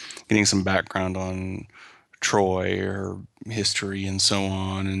to, getting some background on Troy or history and so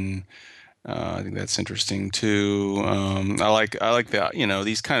on, and I think that's interesting too. I like that,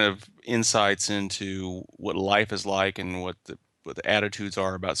 these kind of insights into what life is like and what the attitudes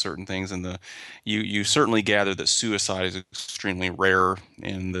are about certain things, and you certainly gather that suicide is extremely rare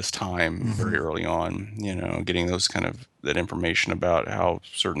in this time, very early on. Getting that information about how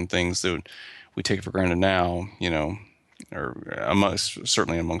certain things that we take for granted now, or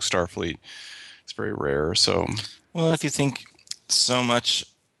certainly among Starfleet, it's very rare. So, well, if you think so much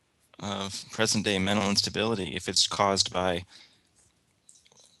of present day mental instability, if it's caused by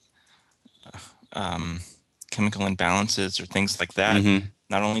chemical imbalances or things like that,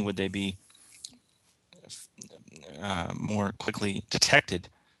 not only would they be more quickly detected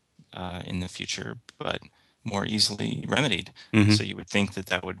in the future, but more easily remedied. So you would think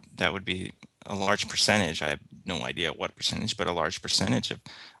that would be a large percentage. I have no idea what percentage, but a large percentage of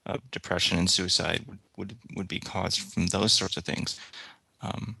depression and suicide would be caused from those sorts of things.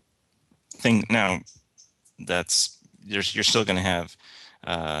 Now, you're still going to have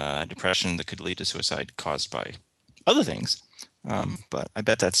depression that could lead to suicide caused by other things, but I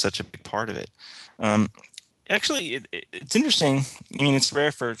bet that's such a big part of it. Actually, it's interesting. I mean, it's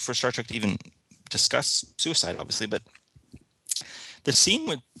rare for Star Trek to even discuss suicide, obviously, but the scene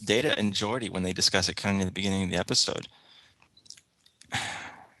with Data and Geordi, when they discuss it kind of in the beginning of the episode,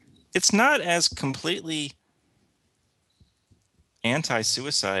 it's not as completely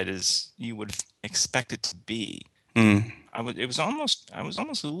anti-suicide as you would expect it to be. I was almost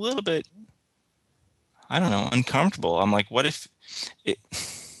a little bit, I don't know, uncomfortable. I'm like, what if it?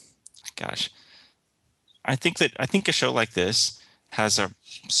 Gosh, I think a show like this has a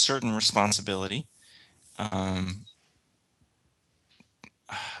certain responsibility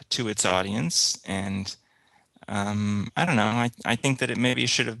to its audience, and I don't know. I think that it maybe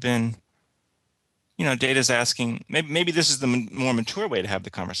should have been. Data's asking. Maybe this is the more mature way to have the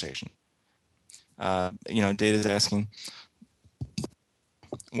conversation. Data's asking,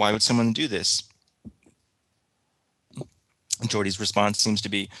 why would someone do this? And Geordi's response seems to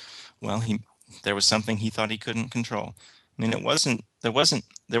be, well, there was something he thought he couldn't control. I mean, there wasn't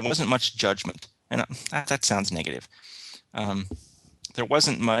much judgment, and that sounds negative. There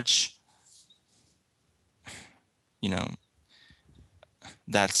wasn't much,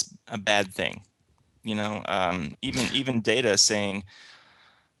 that's a bad thing. Even Data saying,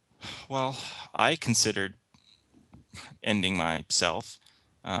 well, I considered ending myself,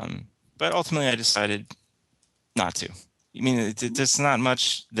 but ultimately I decided not to. I mean, there's not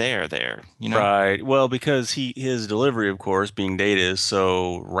much there, Right. Well, because his delivery, of course, being Data, is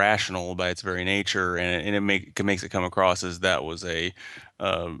so rational by its very nature, and it makes it come across as that was an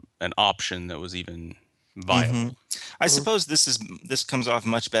option that was even viable. I suppose this comes off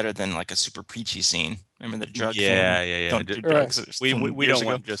much better than like a super preachy scene. Remember the drug thing? Yeah. Don't do drugs. We don't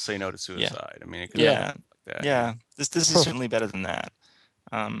want to just say no to suicide. Yeah. I mean, it could be like that. Yeah. This is certainly better than that.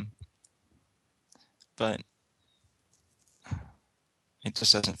 But it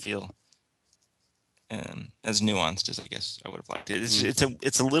just doesn't feel as nuanced as I guess I would have liked it.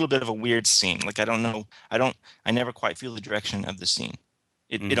 It's a little bit of a weird scene. Like I never quite feel the direction of the scene.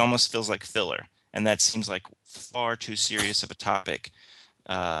 It almost feels like filler, and that seems like far too serious of a topic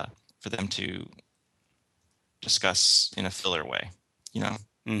for them to discuss in a filler way.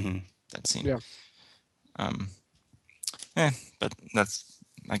 That scene. Yeah. But that's,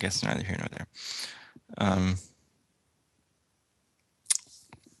 I guess, neither here nor there.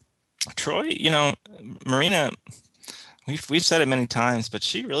 Troy, Marina, we've said it many times, but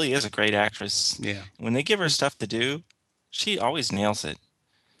she really is a great actress. Yeah. When they give her stuff to do, she always nails it.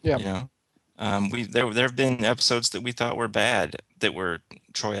 Yeah. There have been episodes that we thought were bad that were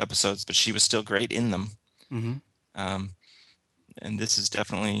Troy episodes, but she was still great in them. And this is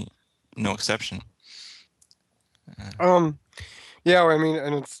definitely no exception. Yeah, I mean,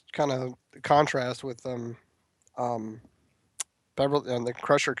 and it's kind of contrast with Beverly and the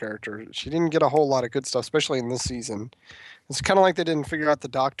Crusher character. She didn't get a whole lot of good stuff, especially in this season. It's kind of like they didn't figure out the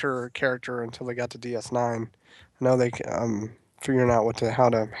Doctor character until they got to DS9. I know they figuring out how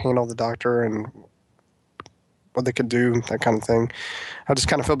to handle the Doctor and what they could do, that kind of thing. I just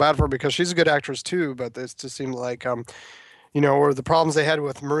kind of feel bad for her because she's a good actress too, but it just seemed like or the problems they had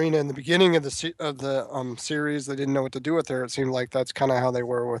with Marina in the beginning of the series, they didn't know what to do with her. It seemed like that's kind of how they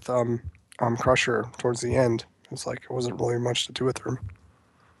were with Crusher towards the end. It's like it wasn't really much to do with her.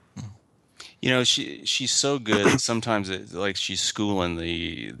 She's so good that sometimes it's like she's schooling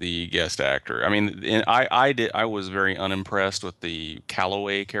the guest actor. I mean, I was very unimpressed with the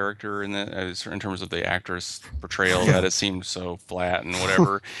Calloway character in terms of the actress portrayal. That it seemed so flat and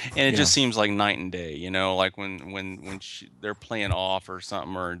whatever, and it just seems like night and day. Like when they're playing off or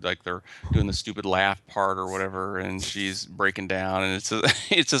something, or like they're doing the stupid laugh part or whatever, and she's breaking down, and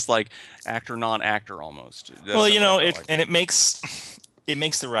it's just like actor non-actor almost. Well, and it makes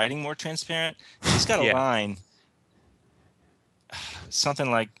the writing more transparent. He's got a line,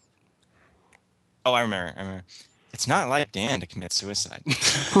 something like, "Oh, I remember. It's not like Dan to commit suicide."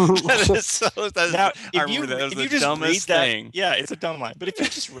 That is so. Now, if you just read that, thing. Yeah, it's a dumb line. But if you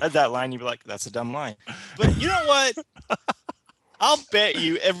just read that line, you'd be like, "That's a dumb line." But you know what? I'll bet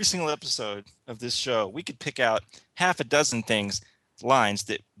you every single episode of this show, we could pick out half a dozen lines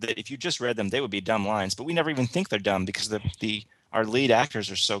that if you just read them, they would be dumb lines. But we never even think they're dumb because our lead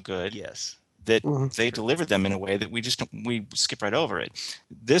actors are so good. Yes. That they deliver them in a way that we skip right over it.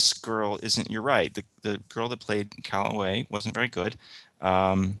 This girl isn't. You're right. The girl that played Calloway wasn't very good.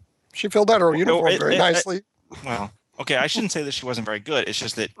 She filled out her uniform very nicely. Well, okay, I shouldn't say that she wasn't very good. It's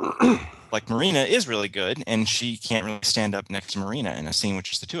just that, like, Marina is really good, and she can't really stand up next to Marina in a scene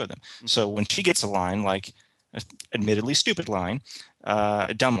which is the two of them. So when she gets a line, like, admittedly stupid line,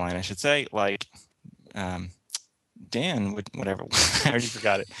 a dumb line, I should say, like, Dan would, whatever. I already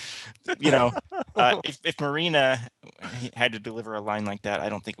forgot it. If Marina had to deliver a line like that, I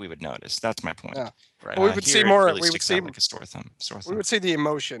don't think we would notice. That's my point. Yeah. Right. Well, we would see more. Really like a sore thumb. We would see the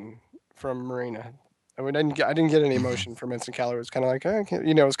emotion from Marina. I didn't get any emotion from Vincent Calloway. It was kind of like,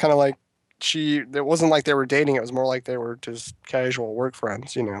 it was kind of like it wasn't like they were dating. It was more like they were just casual work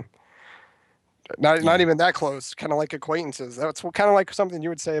friends. Not even that close. Kind of like acquaintances. That's kind of like something you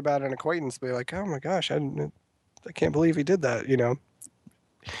would say about an acquaintance. Be like, oh my gosh, I can't believe he did that. Yeah.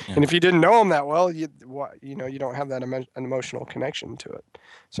 And if you didn't know him that well, you don't have that an emotional connection to it.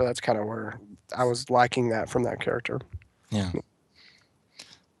 So that's kind of where I was lacking that from that character. Yeah.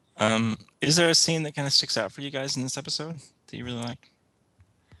 Is there a scene that kind of sticks out for you guys in this episode that you really like?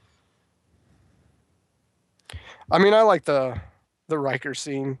 I mean, I like the Riker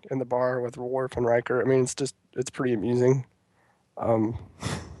scene in the bar with Worf and Riker. I mean, it's pretty amusing. Do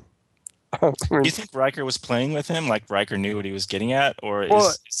you think Riker was playing with him, like Riker knew what he was getting at, or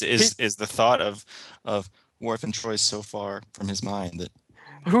is the thought of Worf and Troy so far from his mind that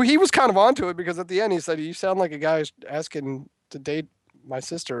he was kind of onto it, because at the end he said, "You sound like a guy who's asking to date my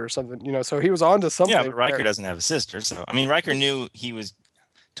sister or something," so he was onto something. Yeah, but Riker doesn't have a sister, so I mean, Riker knew he was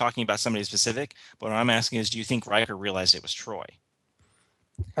talking about somebody specific. But what I'm asking is, do you think Riker realized it was Troy?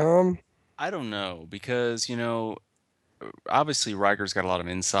 I don't know, because obviously Riker's got a lot of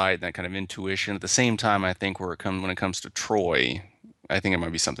insight and that kind of intuition. At the same time, I think when it comes to Troy, I think it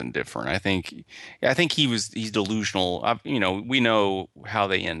might be something different. I think he's delusional. We know how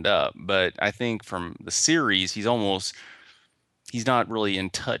they end up, but I think from the series, he's not really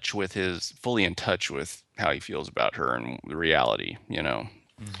fully in touch with how he feels about her and the reality.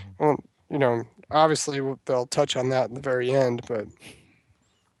 Well, obviously they'll touch on that in the very end, but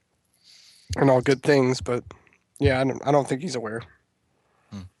and all good things, but. Yeah, I don't think he's aware.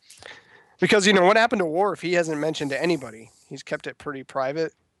 Because, what happened to Worf, he hasn't mentioned to anybody. He's kept it pretty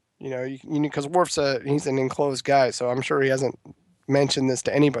private, because Worf's he's an enclosed guy, so I'm sure he hasn't mentioned this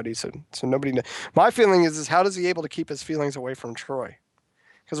to anybody, so nobody knows. My feeling is how is he able to keep his feelings away from Troy?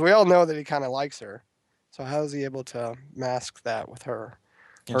 Because we all know that he kind of likes her. So how is he able to mask that with her?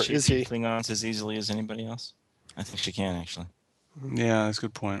 Can she beat Klingons as easily as anybody else? I think she can, actually. Yeah, that's a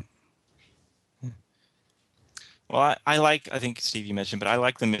good point. Well, I think, Steve, you mentioned, but I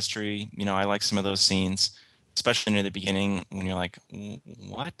like the mystery. I like some of those scenes, especially near the beginning when you're like,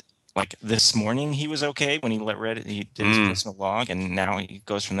 what? Like this morning he was okay when he he did his personal log, and now he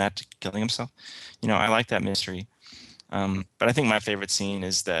goes from that to killing himself. I like that mystery. But I think my favorite scene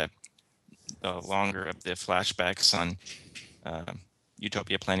is the longer of the flashbacks on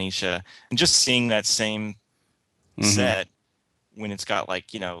Utopia Planitia, and just seeing that same set when it's got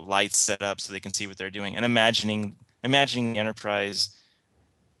lights set up so they can see what they're doing, and imagining the Enterprise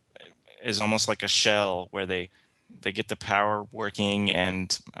is almost like a shell where they get the power working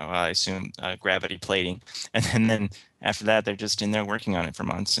and I assume gravity plating, and then after that they're just in there working on it for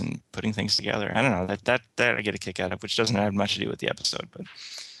months and putting things together. I don't know, that I get a kick out of, which doesn't have much to do with the episode, but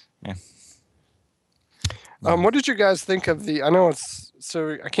yeah. What did you guys think of the? I know it's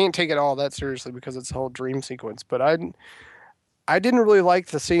so I can't take it all that seriously because it's a whole dream sequence, but I didn't really like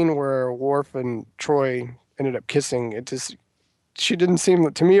the scene where Worf and Troy ended up kissing. She didn't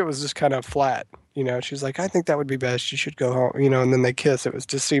seem to me. It was just kind of flat. She's like, I think that would be best. You should go home. And then they kiss. It was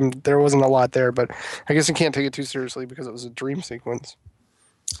just seemed there wasn't a lot there, but I guess I can't take it too seriously because it was a dream sequence.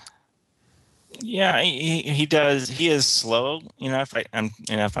 Yeah, he does. He is slow.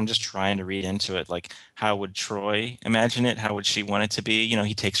 If I'm just trying to read into it, like how would Troy imagine it? How would she want it to be?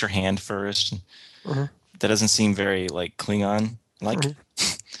 He takes her hand first. Mm-hmm. That doesn't seem very like Klingon like.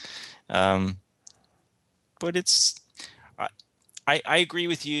 Mm-hmm. But it's. I agree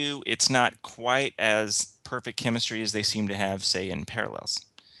with you. It's not quite as perfect chemistry as they seem to have, say, in Parallels.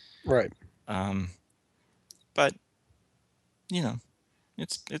 Right. But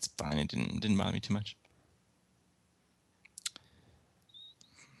it's fine. It didn't bother me too much.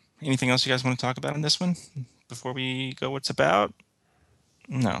 Anything else you guys want to talk about in this one before we go? What's about?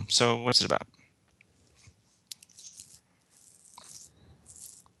 No. So what's it about?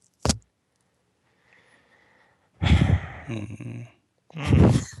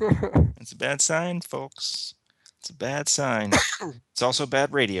 It's a bad sign, folks. It's a bad sign. It's also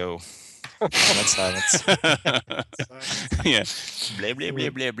bad radio. That's silence. Yeah. Blah, blah, blah,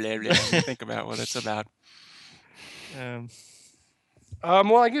 blah, blah, blah. Think about what it's about.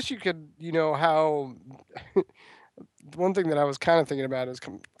 Well, I guess you could, how one thing that I was kind of thinking about is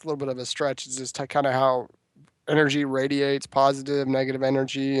a little bit of a stretch is just kind of how energy radiates positive, negative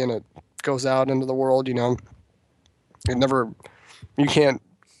energy, and it goes out into the world. You can't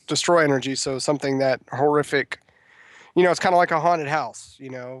destroy energy. So something that horrific, it's kind of like a haunted house,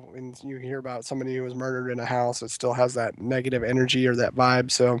 and you hear about somebody who was murdered in a house, it still has that negative energy or that vibe.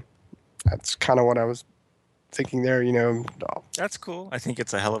 So that's kind of what I was thinking there, That's cool. I think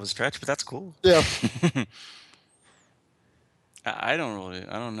it's a hell of a stretch, but that's cool. Yeah. I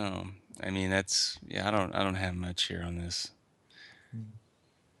don't know. I mean, I don't have much here on this.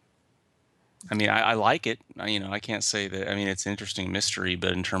 I mean, I like it. I can't say that. I mean, it's an interesting mystery,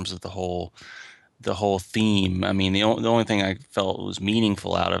 but in terms of the whole theme, I mean, the only thing I felt was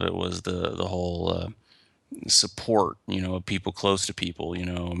meaningful out of it was the whole support, of people close to people.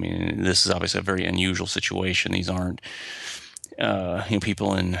 I mean, this is obviously a very unusual situation. These aren't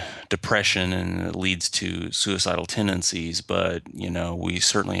people in depression, and it leads to suicidal tendencies. But we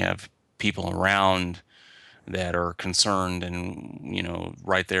certainly have people around that are concerned and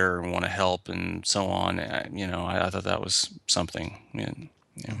right there and want to help and so on. I thought that was something. Yeah.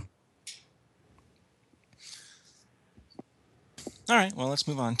 All right, well, let's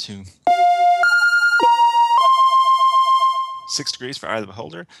move on to 6 degrees for Eye of the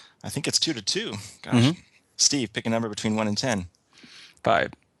Beholder. I think it's 2-2. Gosh. Mm-hmm. Steve, pick a number between 1 and 10.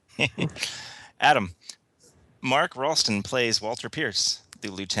 5. Adam, Mark Ralston plays Walter Pierce, the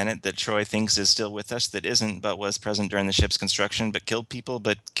lieutenant that Troy thinks is still with us, that isn't, but was present during the ship's construction, but killed people,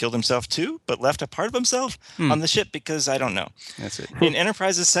 but killed himself too, but left a part of himself on the ship because I don't know. That's it. In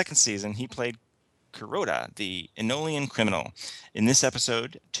Enterprise's second season, he played Kuroda, the Enolian criminal. In this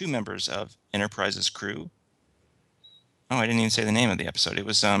episode, 2 members of Enterprise's crew. Oh, I didn't even say the name of the episode. It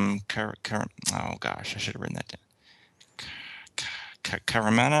was oh gosh, I should have written that down.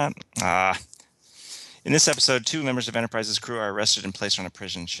 Karamana. In this episode, 2 members of Enterprise's crew are arrested and placed on a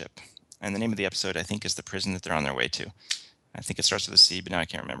prison ship. And the name of the episode, I think, is the prison that they're on their way to. I think it starts with a C, but now I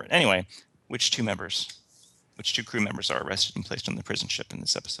can't remember it. Anyway, which 2 crew members are arrested and placed on the prison ship in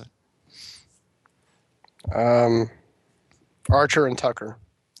this episode? Archer and Tucker.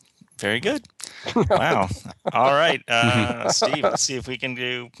 Very good. Wow. All right, Steve, let's see if we can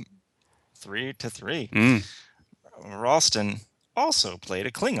do 3-3. Ralston also played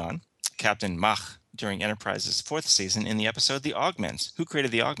a Klingon, Captain Mach, during Enterprise's 4th season in the episode The Augments. Who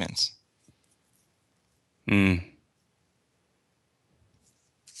created The Augments? Who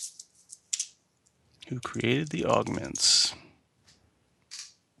created The Augments?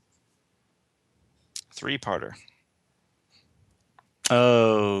 3-parter.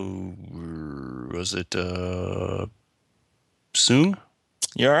 Oh, was it Soong?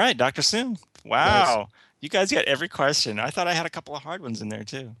 You're all right, Dr. Soong. Wow. Nice. You guys got every question. I thought I had a couple of hard ones in there,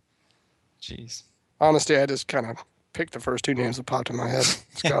 too. Jeez. Honestly, I just kind of picked the first 2 names that popped in my head.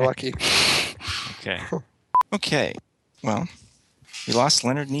 Just got lucky. Okay. Well, we lost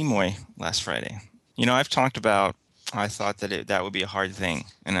Leonard Nimoy last Friday. I've talked about I thought that that would be a hard thing.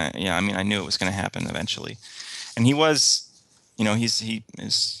 And I knew it was going to happen eventually. And he was, he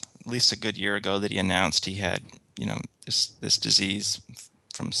is at least a good year ago that he announced he had, this disease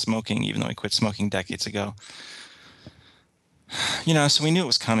from smoking, even though he quit smoking decades ago. So we knew it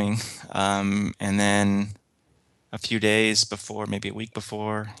was coming. And then a few days before, maybe a week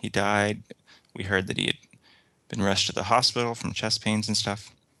before he died, we heard that he had been rushed to the hospital from chest pains and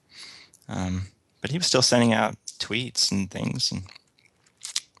stuff. But he was still sending out tweets and things, and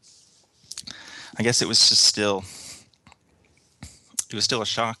I guess it was still a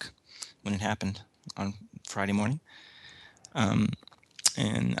shock when it happened on Friday morning.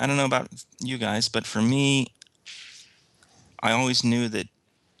 And I don't know about you guys, but for me, I always knew that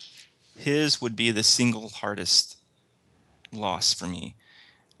his would be the single hardest loss for me.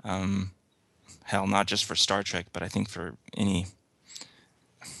 Hell, not just for Star Trek, but I think for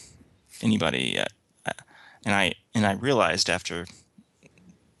anybody. And I realized after,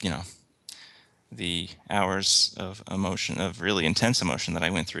 the hours of emotion, of really intense emotion that I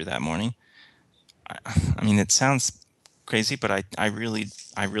went through that morning. I mean, it sounds crazy, but I really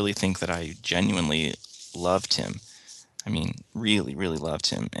think that I genuinely loved him. I mean, really, really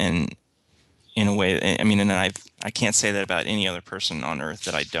loved him. And in a way, I mean, and I can't say that about any other person on Earth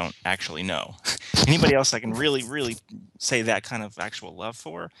that I don't actually know. Anybody else I can really, really say that kind of actual love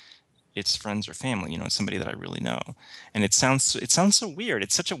for, it's friends or family, it's somebody that I really know. And it sounds so weird.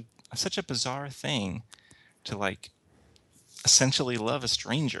 It's such a bizarre thing to like essentially love a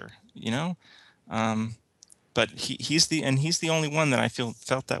stranger, but he's the only one that I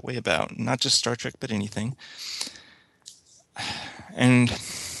felt that way about, not just Star Trek, but anything. And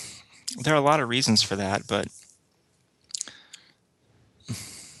there are a lot of reasons for that, but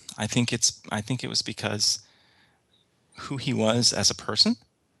I think it was because who he was as a person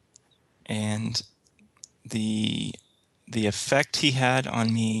and the effect he had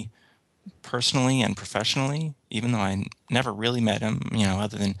on me personally and professionally, even though I never really met him,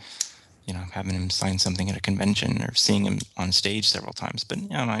 other than having him sign something at a convention or seeing him on stage several times, but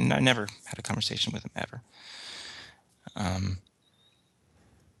I never had a conversation with him ever.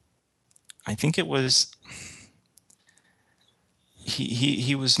 I think it was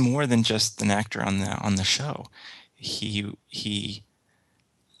he was more than just an actor on the show. He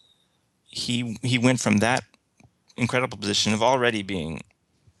went from that incredible position of already being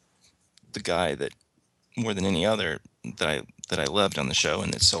the guy that more than any other that I loved on the show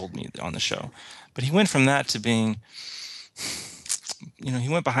and that sold me on the show. But he went from that to being, he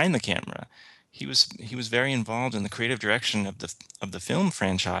went behind the camera. He was very involved in the creative direction of the film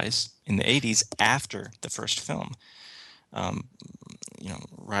franchise in the 80s after the first film.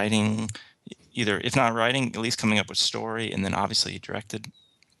 Writing, if not writing, at least coming up with story, and then obviously he directed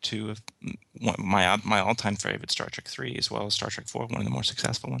two of my all-time favorite Star Trek 3 as well as Star Trek 4, one of the more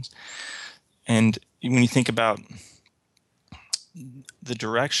successful ones. And when you think about the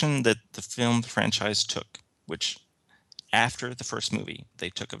direction that the film franchise took, which after the first movie, they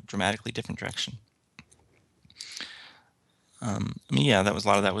took a dramatically different direction. That was a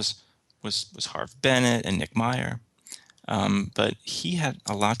lot of that was Harve Bennett and Nick Meyer, but he had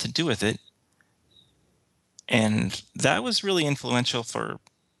a lot to do with it, and that was really influential for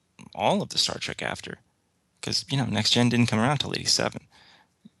all of the Star Trek after, because Next Gen didn't come around till '87.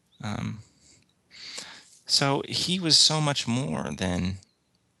 So he was so much more than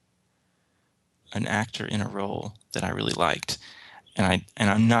an actor in a role that I really liked, and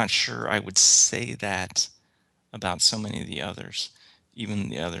I'm not sure I would say that about so many of the others, even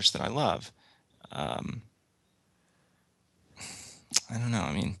the others that I love. I don't know.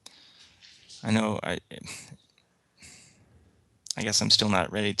 I mean, I guess I'm still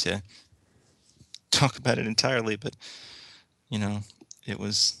not ready to talk about it entirely, but it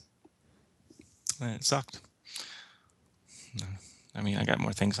sucked. I mean, I got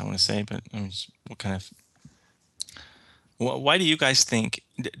more things I want to say, but why do you guys think?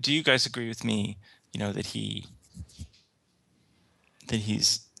 Do you guys agree with me? That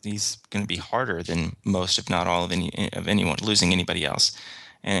he's going to be harder than most, if not all, of anyone losing anybody else,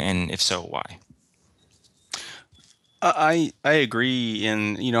 and if so, why? I agree,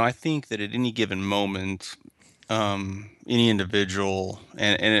 and I think that at any given moment, any individual,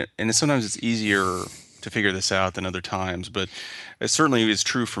 and sometimes it's easier to figure this out than other times, but it certainly is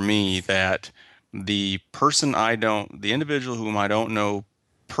true for me that the individual whom I don't know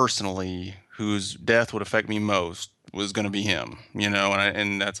personally, whose death would affect me most, was going to be him,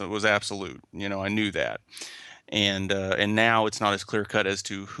 and it was absolute. I knew that, and now it's not as clear cut as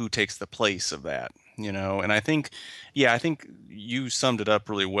to who takes the place of that. And I think you summed it up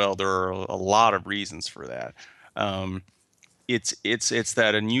really well. There are a lot of reasons for that. It's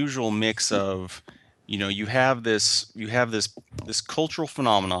that unusual mix of, you have this cultural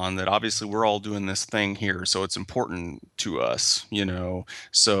phenomenon that obviously we're all doing this thing here, so it's important to us,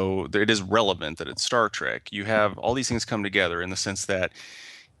 so it is relevant that it's Star Trek. You have all these things come together in the sense that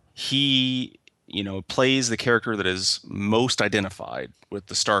he plays the character that is most identified with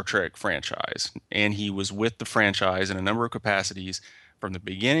the Star Trek franchise. And he was with the franchise in a number of capacities from the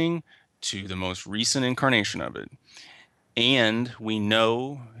beginning to the most recent incarnation of it. And we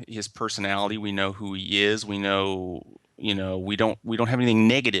know his personality, we know who he is, we know, we don't have anything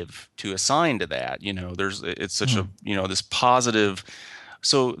negative to assign to that. It's such a, this positive.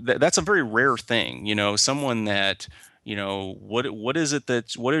 So that's a very rare thing, someone that, what is it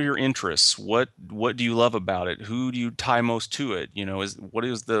what are your interests? What do you love about it? Who do you tie most to it? What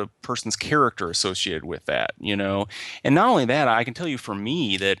is the person's character associated with that? And not only that, I can tell you for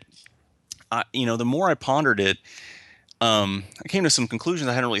me that, the more I pondered it, I came to some conclusions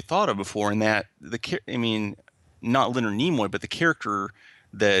I hadn't really thought of before, and that not Leonard Nimoy, but the character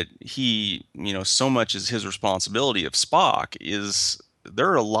that he, so much is his responsibility of Spock there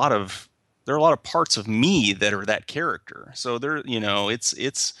are a lot of parts of me that are that character. So there, it's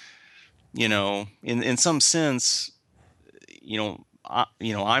in some sense,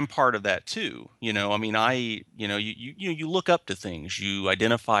 I'm part of that too. You look up to things, you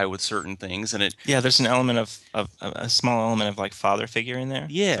identify with certain things, and there's an element of a small element of like father figure in there.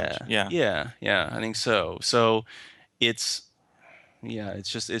 Yeah. I think so. So it's I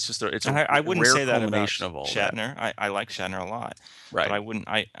wouldn't rare say that about culmination of all Shatner. that. I like Shatner a lot, right? But I wouldn't.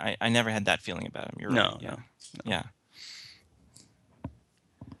 I never had that feeling about him. You're right. No. Yeah.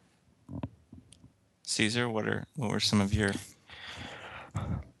 Caesar, what were some of your?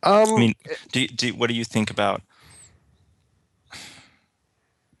 What do you think about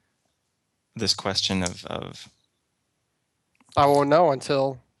this question of? I won't know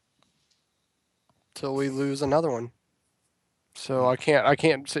until we lose another one. So I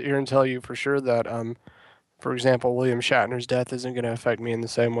can't sit here and tell you for sure that, for example, William Shatner's death isn't going to affect me in the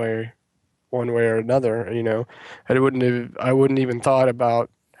same way, one way or another. I wouldn't even thought about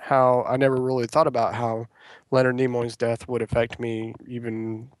how I never really thought about how Leonard Nimoy's death would affect me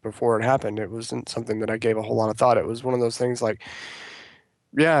even before it happened. It wasn't something that I gave a whole lot of thought. It was one of those things like,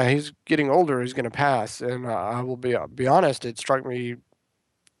 yeah, he's getting older, he's going to pass, and I will be honest, it struck me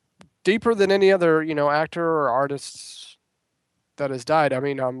deeper than any other actor or artist that has died.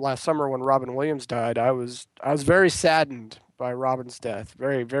 Last summer when Robin Williams died, I was very saddened by Robin's death,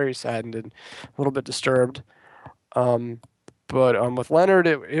 very, very saddened and a little bit disturbed. But with Leonard,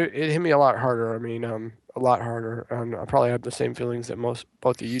 it hit me a lot harder. A lot harder. I probably had the same feelings that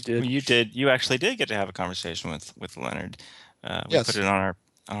both of you did. Well, you actually did get to have a conversation with Leonard. We yes. put it on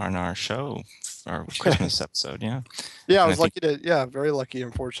our show, our Christmas episode. Yeah. Yeah, I was very lucky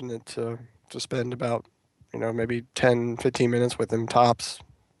and fortunate to spend about maybe 10, 15 minutes with him tops,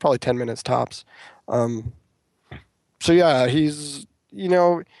 probably 10 minutes tops. So yeah, he's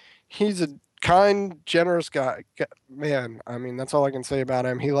a kind, generous guy, man. That's all I can say about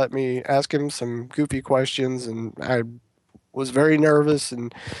him. He let me ask him some goofy questions, and I was very nervous,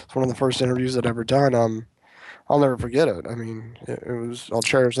 and it's one of the first interviews I'd ever done. I'll never forget it. I'll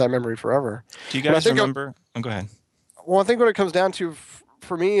cherish that memory forever. Do you guys remember? Go ahead. Well, I think what it comes down to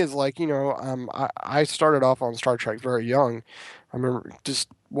for me is I started off on Star Trek very young. I remember just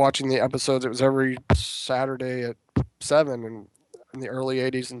watching the episodes. It was every Saturday at 7, and in the early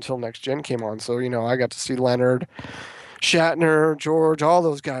 80s until Next Gen came on. So, I got to see Leonard, Shatner, George, all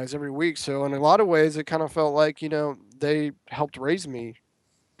those guys every week. So in a lot of ways, it kind of felt like, they helped raise me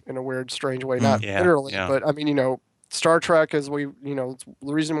in a weird, strange way. Not literally, but Star Trek, as the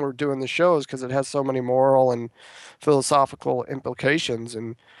reason we're doing the show is because it has so many moral and philosophical implications.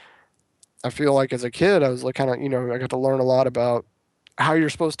 And I feel like as a kid, I was like I got to learn a lot about how you're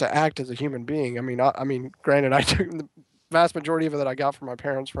supposed to act as a human being. Granted, I took the vast majority of it that I got from my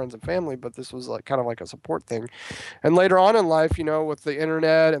parents, friends, and family, but this was like kind of like a support thing. And later on in life, with the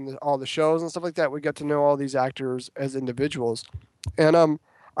internet and all the shows and stuff like that, we got to know all these actors as individuals. And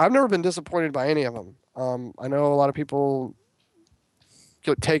I've never been disappointed by any of them. I know a lot of people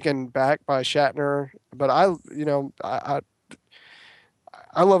get taken back by Shatner, but I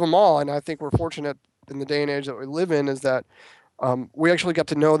love them all, and I think we're fortunate in the day and age that we live in is that we actually got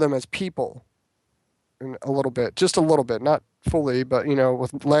to know them as people. Just a little bit, not fully, but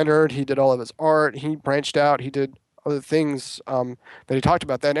with Leonard, he did all of his art. He branched out. He did other things that he talked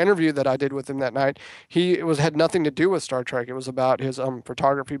about. That interview that I did with him that night, had nothing to do with Star Trek. It was about his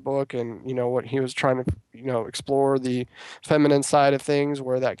photography book and what he was trying to explore the feminine side of things,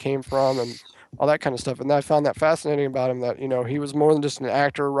 where that came from, and all that kind of stuff. And I found that fascinating about him. That he was more than just an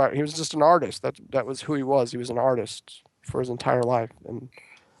actor, right? He was just an artist. That was who he was. He was an artist for his entire life, and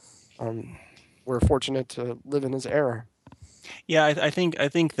we're fortunate to live in his era. Yeah, I think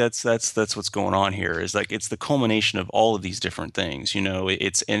that's what's going on here is like it's the culmination of all of these different things.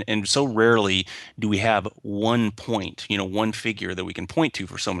 It's and so rarely do we have one point, one figure that we can point to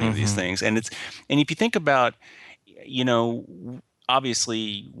for so many of these things. And if you think about, you know,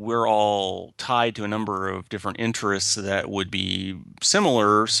 obviously we're all tied to a number of different interests that would be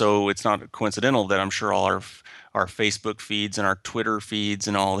similar, so it's not coincidental that I'm sure all our Facebook feeds and our Twitter feeds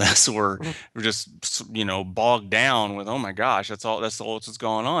and all this we're just bogged down with, oh my gosh, that's all that's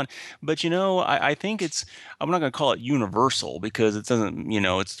going on. But I think I'm not going to call it universal because it doesn't,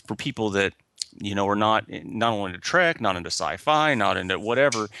 it's for people that we're not only into Trek, not into sci-fi, not into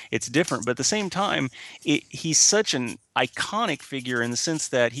whatever. It's different, but at the same time, he's such an iconic figure in the sense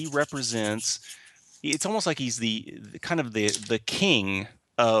that he represents. It's almost like he's the kind of the king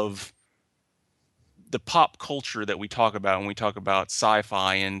of the pop culture that we talk about when we talk about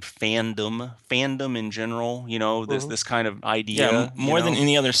sci-fi and fandom in general. This kind of idea. Yeah, more than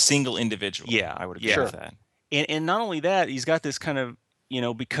any other single individual. Yeah, I would agree with that. And not only that, he's got this kind of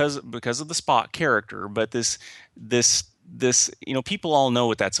because of the Spock character, but this people all know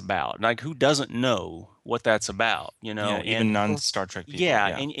what that's about. Like, who doesn't know what that's about? Yeah, even non-Star Trek people.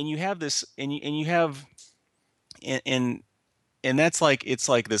 Yeah, and you have this, and you have, and that's like, it's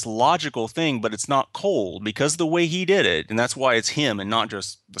like this logical thing, but it's not cold because of the way he did it, and that's why it's him and not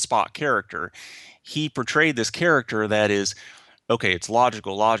just the Spock character. He portrayed this character that is, okay, it's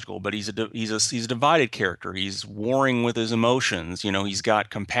logical, but he's a divided character. He's warring with his emotions. He's got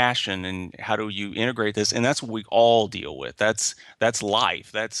compassion, and how do you integrate this? And that's what we all deal with. That's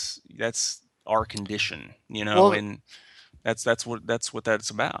life. That's our condition. Well, and that's what that's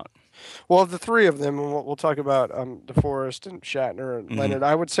about. Well, the three of them, and we'll talk about DeForest and Shatner and Leonard.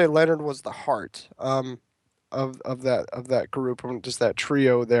 I would say Leonard was the heart of that group, and just that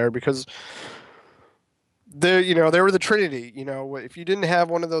trio there, because they were the Trinity. If you didn't have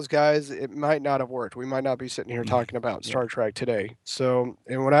one of those guys, it might not have worked. We might not be sitting here talking about Star Trek today. So,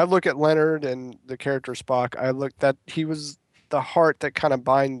 and when I look at Leonard and the character Spock, I look that he was the heart that kind of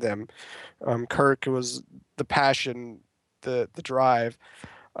bind them. Kirk was the passion, the drive.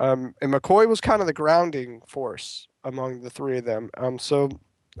 And McCoy was kind of the grounding force among the three of them. I don't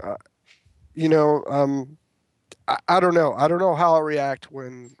know. I don't know how I'll react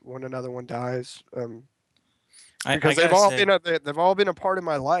when another one dies. Because they've all been a part of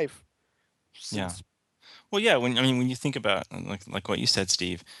my life. Yeah. Well, yeah. When you think about like what you said,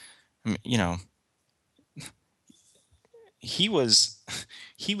 Steve, he was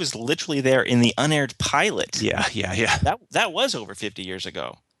literally there in the unaired pilot. Yeah. That was over 50 years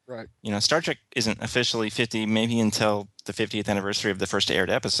ago. Right. Star Trek isn't officially 50 maybe until the 50th anniversary of the first aired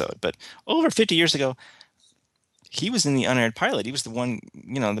episode, but over 50 years ago, he was in the unaired pilot. He was the one,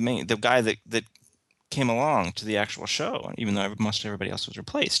 the guy that came along to the actual show, even though most everybody else was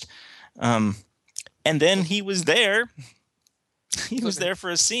replaced. And then he was there. He was there for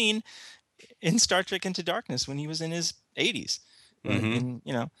a scene in Star Trek Into Darkness when he was in his 80s, in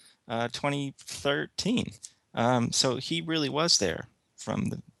 2013. So he really was there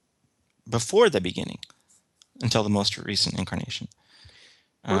from before the beginning until the most recent incarnation.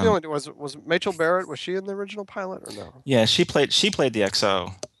 Was Rachel Barrett? Was she in the original pilot or no? Yeah, she played the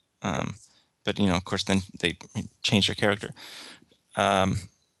XO, but of course then they changed her character. But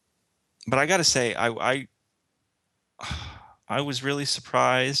I got to say, I was really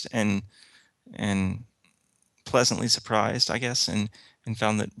surprised and pleasantly surprised, I guess, and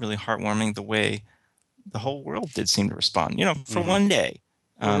found that really heartwarming the way the whole world did seem to respond. For one day,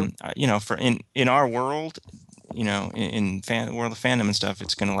 for in our world, in world of fandom and stuff,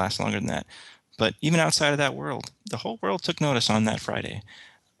 it's going to last longer than that. But even outside of that world, the whole world took notice on that Friday.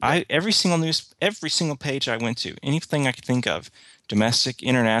 Every single page I went to, anything I could think of, domestic,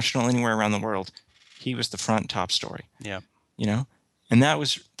 international, anywhere around the world, he was the front top story. Yeah. And that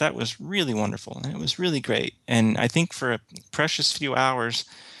was really wonderful, and it was really great. And I think for a precious few hours,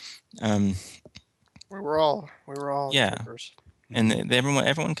 we were all yeah, troopers. And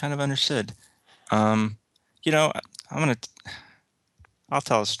everyone kind of understood. I'll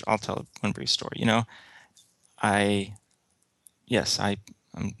tell one brief story. I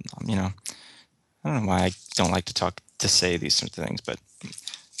don't know why I don't like to say these sorts of things, but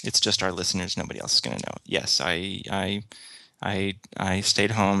it's just our listeners. Nobody else is going to know. Yes, I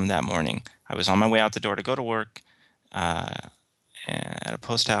stayed home that morning. I was on my way out the door to go to work at a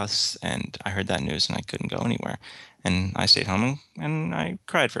post house, and I heard that news, and I couldn't go anywhere. And I stayed home, and I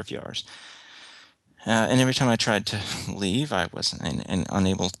cried for a few hours. And every time I tried to leave, I wasn't and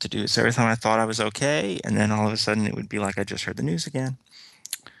unable to do it. So every time I thought I was okay, and then all of a sudden it would be like I just heard the news again.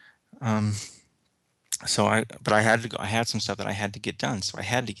 but I had to go. I had some stuff that I had to get done, so I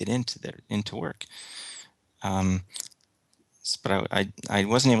had to get into work. But I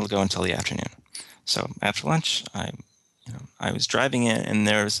wasn't able to go until the afternoon. So after lunch, I was driving in, and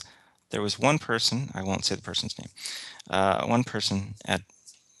there was one person. I won't say the person's name. One person at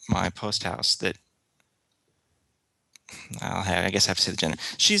my post house that I guess I have to say the gender.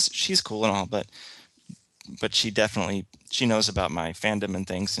 She's cool and all, but she knows about my fandom and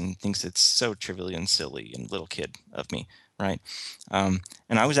things, and thinks it's so trivial and silly and little kid of me, right? And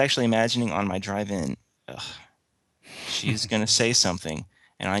I was actually imagining on my drive in, she's gonna say something,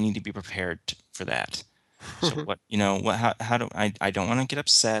 and I need to be prepared for that. So how do I don't want to get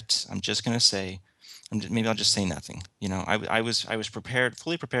upset. I'm just gonna say, maybe I'll just say nothing. I was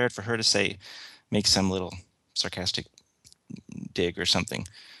fully prepared for her to make some little sarcastic dig or something,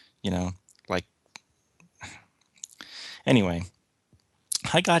 like. Anyway,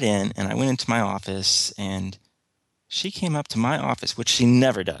 I got in and I went into my office, and she came up to my office, which she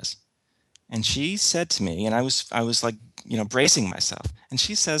never does. And she said to me, and I was like, bracing myself. And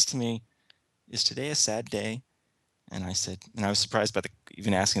she says to me, "Is today a sad day?" And I said, and I was surprised by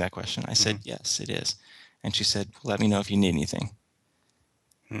even asking that question. I said, "Yes, it is." And she said, "Let me know if you need anything."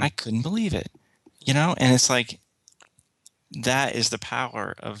 I couldn't believe it, and it's like, that is the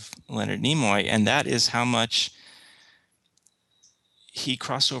power of Leonard Nimoy, and that is how much he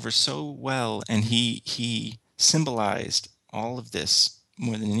crossed over so well, and he symbolized all of this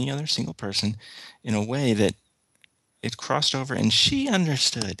more than any other single person in a way that it crossed over, and she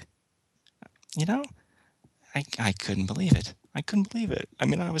understood. I couldn't believe it. I couldn't believe it. I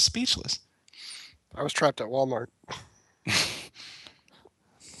mean, I was speechless. I was trapped at Walmart.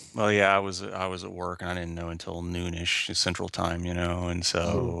 Well, yeah, I was at work, and I didn't know until noonish Central Time, and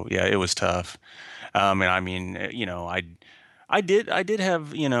so yeah, it was tough. And I mean, I did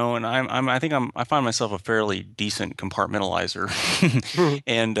have, and I find myself a fairly decent compartmentalizer,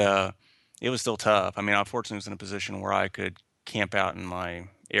 and it was still tough. I mean, I fortunately was in a position where I could camp out in my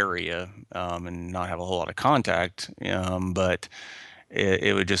area and not have a whole lot of contact, but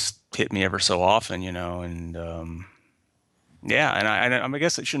it would just hit me ever so often, and yeah, and I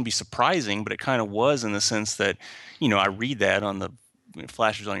guess it shouldn't be surprising, but it kind of was, in the sense that, I read that on the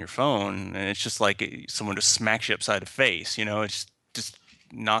flashes on your phone, and it's just like someone just smacks you upside the face. It just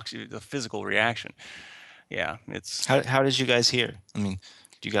knocks you, the physical reaction. Yeah, it's. How did you guys hear? I mean,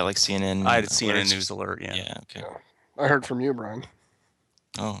 do you got like CNN? I had CNN News Alert. Yeah. Yeah. Okay. I heard from you, Brian.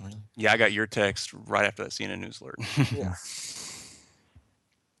 Oh, really? Yeah, I got your text right after that CNN News Alert. Yeah.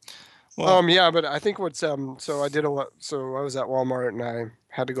 Well, yeah, but I think what's so I did a lot. So I was at Walmart, and I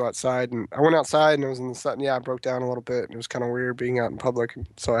had to go outside, and I went outside, and I was in the sun. Yeah, I broke down a little bit, and it was kind of weird being out in public.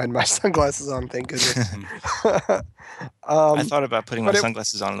 So I had my sunglasses on. Thank goodness. I thought about putting my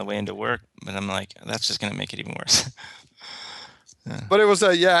sunglasses on the way into work, but I'm like, that's just gonna make it even worse. Yeah. But it was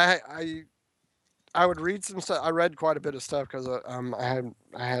I would read some stuff. I read quite a bit of stuff because I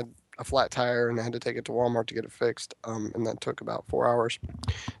had a flat tire, and I had to take it to Walmart to get it fixed, and that took about 4 hours.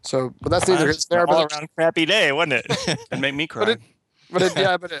 So, but that's neither here nor there. All around crappy day, wasn't it? It made me cry. Maybe that's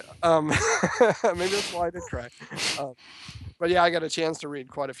why I did cry. But yeah, I got a chance to read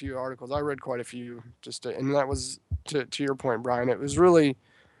quite a few articles. I read quite a few, and that was to your point, Brian. It was really,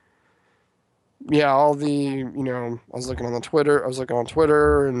 all the I was looking on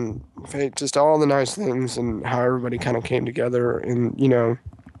Twitter and just all the nice things, and how everybody kind of came together, and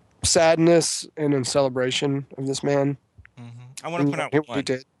sadness and in celebration of this man. Mm-hmm. I want to point out one.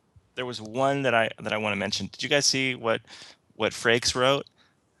 There was one that I want to mention. Did you guys see what Frakes wrote?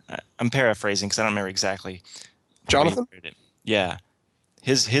 I'm paraphrasing because I don't remember exactly. Jonathan? Yeah.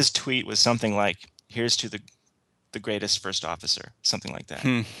 His tweet was something like, "Here's to the greatest first officer," something like that.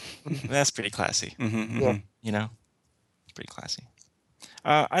 That's pretty classy. Mm-hmm. Yeah. Pretty classy.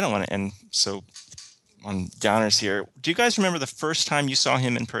 I don't want to end so on downers here. Do you guys remember the first time you saw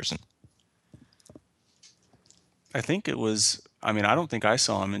him in person? I think it was. I mean, I don't think I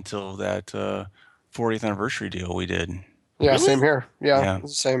saw him until that 40th anniversary deal we did. Yeah, Really? Same here. Yeah, it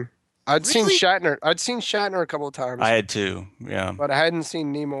was the same. I'd seen Shatner. I'd seen Shatner a couple of times. I had too. Yeah. But I hadn't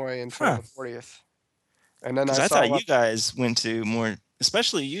seen Nimoy until the 40th. And then I thought you guys went to more,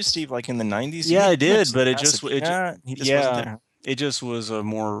 especially you, Steve, like in the 90s. Yeah, I did, but he just wasn't there. It just was a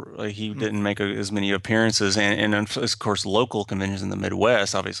more like he didn't make as many appearances, and of course local conventions in the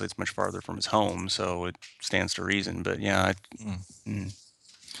Midwest. Obviously, it's much farther from his home, so it stands to reason. But yeah,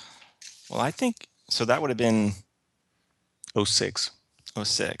 Well, I think so. That would have been 06.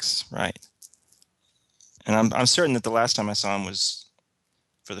 06, right? And I'm certain that the last time I saw him was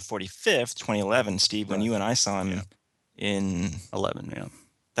for the 45th, 2011. Steve, when you and I saw him in 11, yeah.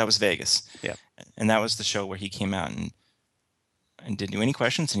 That was Vegas. Yeah. And that was the show where he came out and didn't do any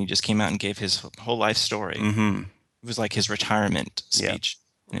questions, and he just came out and gave his whole life story. Mm-hmm. It was like his retirement Yeah. speech.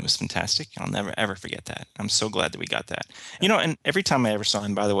 And it was fantastic. I'll never, ever forget that. I'm so glad that we got that. And every time I ever saw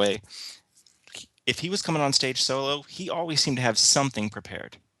him, by the way, if he was coming on stage solo, he always seemed to have something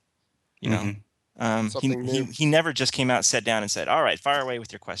prepared. Something new. He never just came out, sat down, and said, "All right, fire away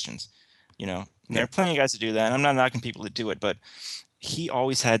with your questions." And there are plenty of guys to do that. And I'm not knocking people that do it, but he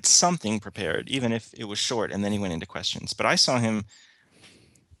always had something prepared, even if it was short, and then he went into questions. But I saw him.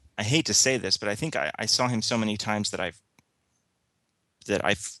 I hate to say this, but I think I saw him so many times that I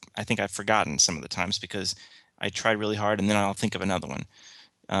think I've forgotten some of the times because I tried really hard, and then I'll think of another one.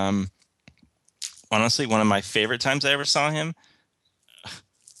 Honestly, one of my favorite times I ever saw him.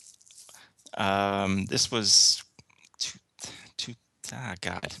 This was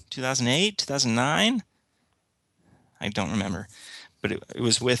 2008, 2009. I don't remember, but it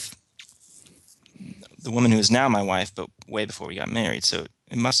was with the woman who is now my wife, but way before we got married. So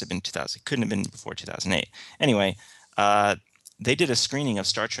it must have been 2000. It couldn't have been before 2008. Anyway, they did a screening of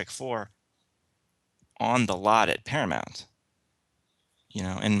Star Trek IV on the lot at Paramount.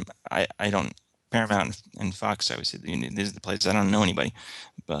 And I don't, Paramount and Fox, I always say, these are the places I don't know anybody,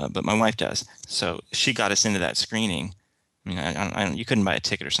 but my wife does. So she got us into that screening. I mean, you couldn't buy a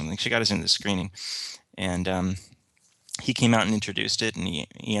ticket or something. She got us into the screening, and he came out and introduced it, and he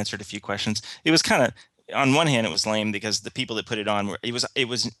answered a few questions. It was kind of, on one hand, it was lame because the people that put it on it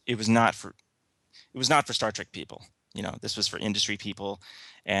was not for Star Trek people. This was for industry people,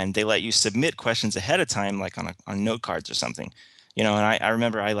 and they let you submit questions ahead of time, like on note cards or something. And I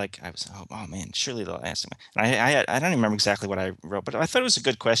remember I was, oh man, surely they'll ask him. And I don't even remember exactly what I wrote, but I thought it was a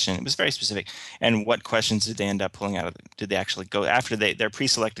good question. It was very specific. And what questions did they end up pulling out of? Did they actually go after their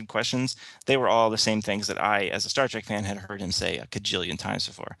pre-selected questions? They were all the same things that I, as a Star Trek fan, had heard him say a cajillion times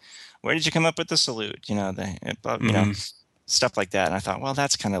before. Where did you come up with the salute? Stuff like that. And I thought, well,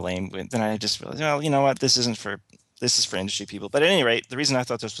 that's kind of lame. But then I just realized, well, you know what? This is for industry people. But at any rate, the reason I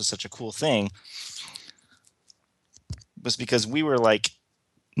thought this was such a cool thing was because we were like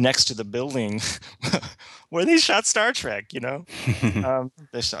next to the building where they shot Star Trek,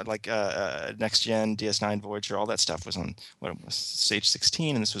 they shot like Next Gen, DS9, Voyager, all that stuff was on stage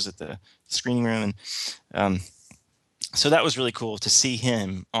 16, and this was at the screening room. And so that was really cool to see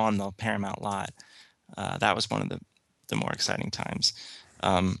him on the Paramount lot. That was one of the more exciting times.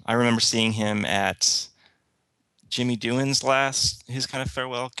 I remember seeing him at Jimmy Doohan's his kind of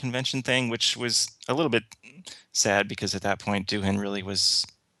farewell convention thing, which was a little bit sad because at that point Doohan really was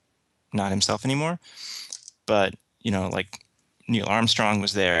not himself anymore. But like Neil Armstrong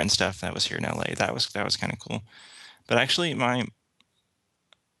was there and stuff. That was here in LA. That was kind of cool. But actually, my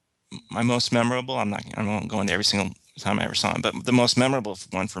most memorable, I won't go into every single time I ever saw him, but the most memorable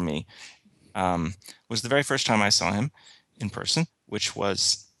one for me was the very first time I saw him in person, which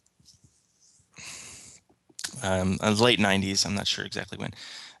was late 90s. I'm not sure exactly when.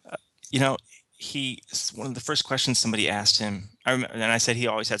 One of the first questions somebody asked him, and I said he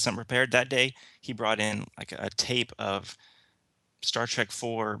always had something prepared. That day, he brought in like a tape of Star Trek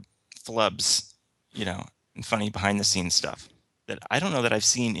IV flubs, and funny behind the scenes stuff that I don't know that I've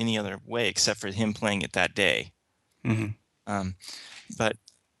seen any other way except for him playing it that day. Mm-hmm. But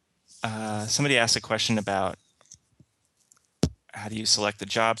somebody asked a question about how do you select the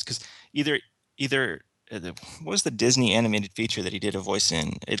jobs? Because either what was the Disney animated feature that he did a voice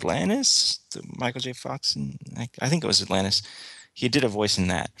in? Atlantis? Michael J. Fox? And I think it was Atlantis. He did a voice in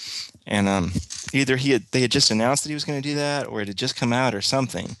that. And either they had just announced that he was going to do that, or it had just come out or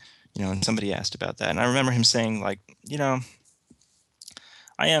something, and somebody asked about that. And I remember him saying, like,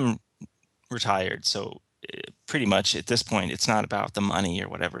 I am retired, so pretty much at this point, it's not about the money or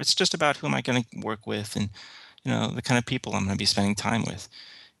whatever. It's just about who am I going to work with and, the kind of people I'm going to be spending time with,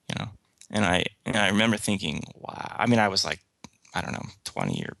 And I remember thinking, wow. I mean, I was like, I don't know,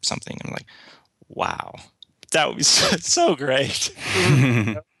 20 or something. I'm like, wow, that would be so great.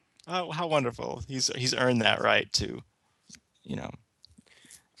 How wonderful. He's earned that right to,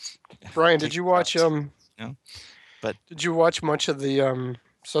 Brian, did you watch But did you watch much of the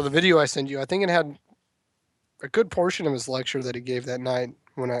so the video I sent you? I think it had a good portion of his lecture that he gave that night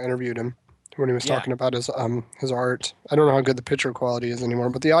when I interviewed him, when he was talking about his art. I don't know how good the picture quality is anymore,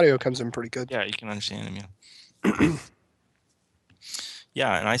 but the audio comes in pretty good. Yeah, you can understand him. Yeah.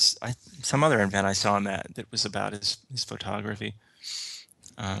 Yeah, and I some other event I saw him at that was about his photography.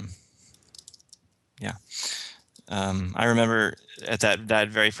 I remember at that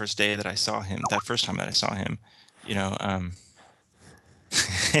very first day that I saw him, that first time that I saw him,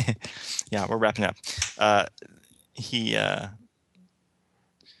 yeah, we're wrapping up. He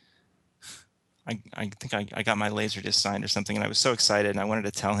I think I got my Laserdisc signed or something, and I was so excited, and I wanted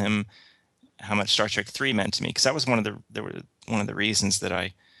to tell him how much Star Trek 3 meant to me, because that was one of the reasons that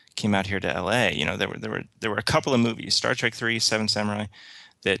I came out here to LA. You know, there were a couple of movies, Star Trek 3, Seven Samurai,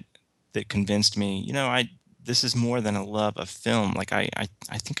 that convinced me, you know, this is more than a love of film. Like I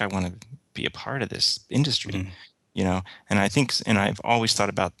think I want to be a part of this industry, you know. And I've always thought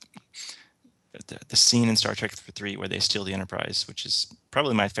about the scene in Star Trek 3 where they steal the Enterprise, which is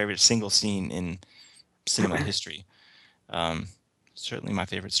probably my favorite single scene in cinema history. Certainly my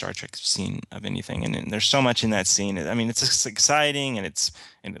favorite Star Trek scene of anything, and there's so much in that scene. I mean, it's just exciting, and it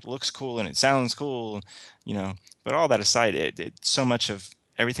looks cool, and it sounds cool, you know. But all that aside, so much of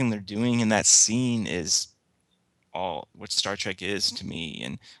everything they're doing in that scene is all what Star Trek is to me,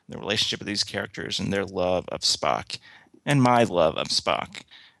 and the relationship of these characters and their love of Spock, and my love of Spock,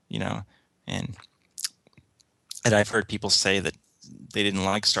 you know. And I've heard people say that they didn't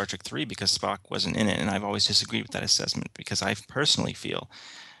like Star Trek 3 because Spock wasn't in it, and I've always disagreed with that assessment, because I personally feel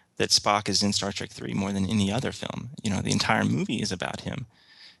that Spock is in Star Trek 3 more than any other film. You know, the entire movie is about him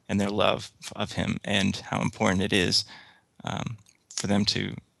and their love of him, and how important it is for them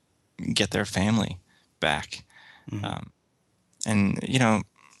to get their family back. And, you know,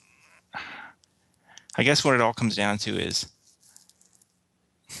 I guess what it all comes down to is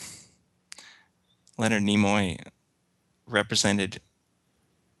Leonard Nimoy represented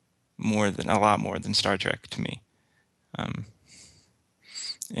a lot more than Star Trek to me.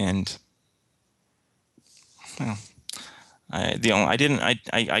 And well, I didn't write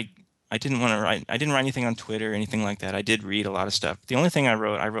anything on Twitter or anything like that. I did read a lot of stuff. The only thing I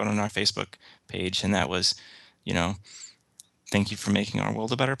wrote on our Facebook page, and that was, you know, thank you for making our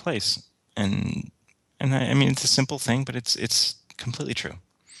world a better place. And I mean, it's a simple thing, but it's completely true.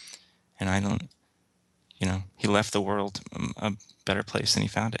 And I don't, you know, he left the world a better place than he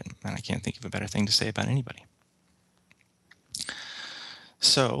found it, and I can't think of a better thing to say about anybody.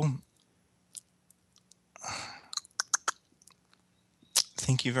 So,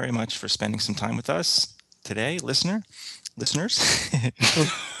 thank you very much for spending some time with us today, listeners.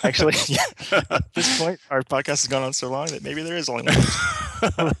 Actually, yeah, at this point, our podcast has gone on so long that maybe there is only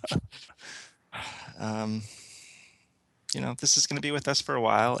one. You know, this is going to be with us for a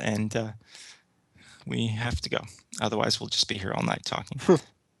while, and we have to go. Otherwise, we'll just be here all night talking.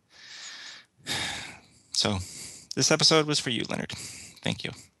 So, this episode was for you, Leonard. Thank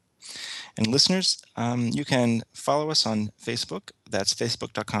you. And listeners, you can follow us on Facebook. That's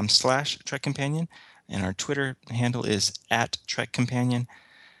facebook.com/TrekCompanion. And our Twitter handle is @TrekCompanion.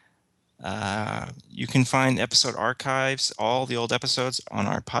 You can find episode archives, all the old episodes, on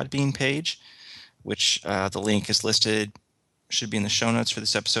our Podbean page, which the link is listed, should be in the show notes for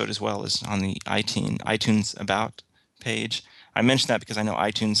this episode, as well as on the iTunes About page. I mentioned that because I know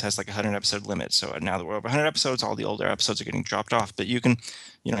iTunes has like a 100 episode limit. So now that we're over 100 episodes, all the older episodes are getting dropped off. But you can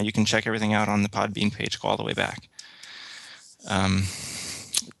check everything out on the Podbean page, go all the way back.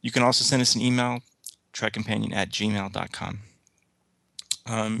 You can also send us an email, trekcompanion@gmail.com.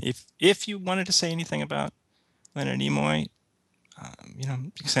 If you wanted to say anything about Leonard Nimoy, you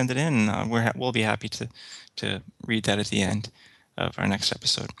can send it in. We'll be happy to read that at the end of our next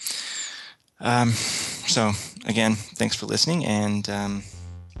episode. So again, thanks for listening, and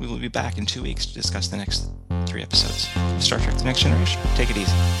we will be back in 2 weeks to discuss the next 3 episodes of Star Trek: The Next Generation. Take it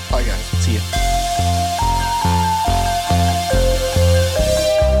easy. Bye, guys. See ya.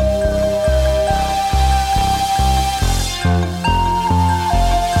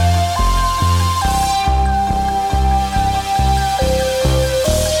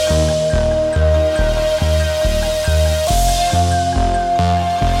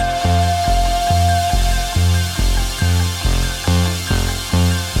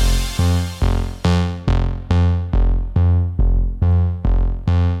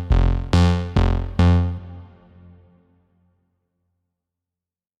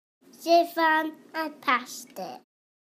 Stefan, I passed it.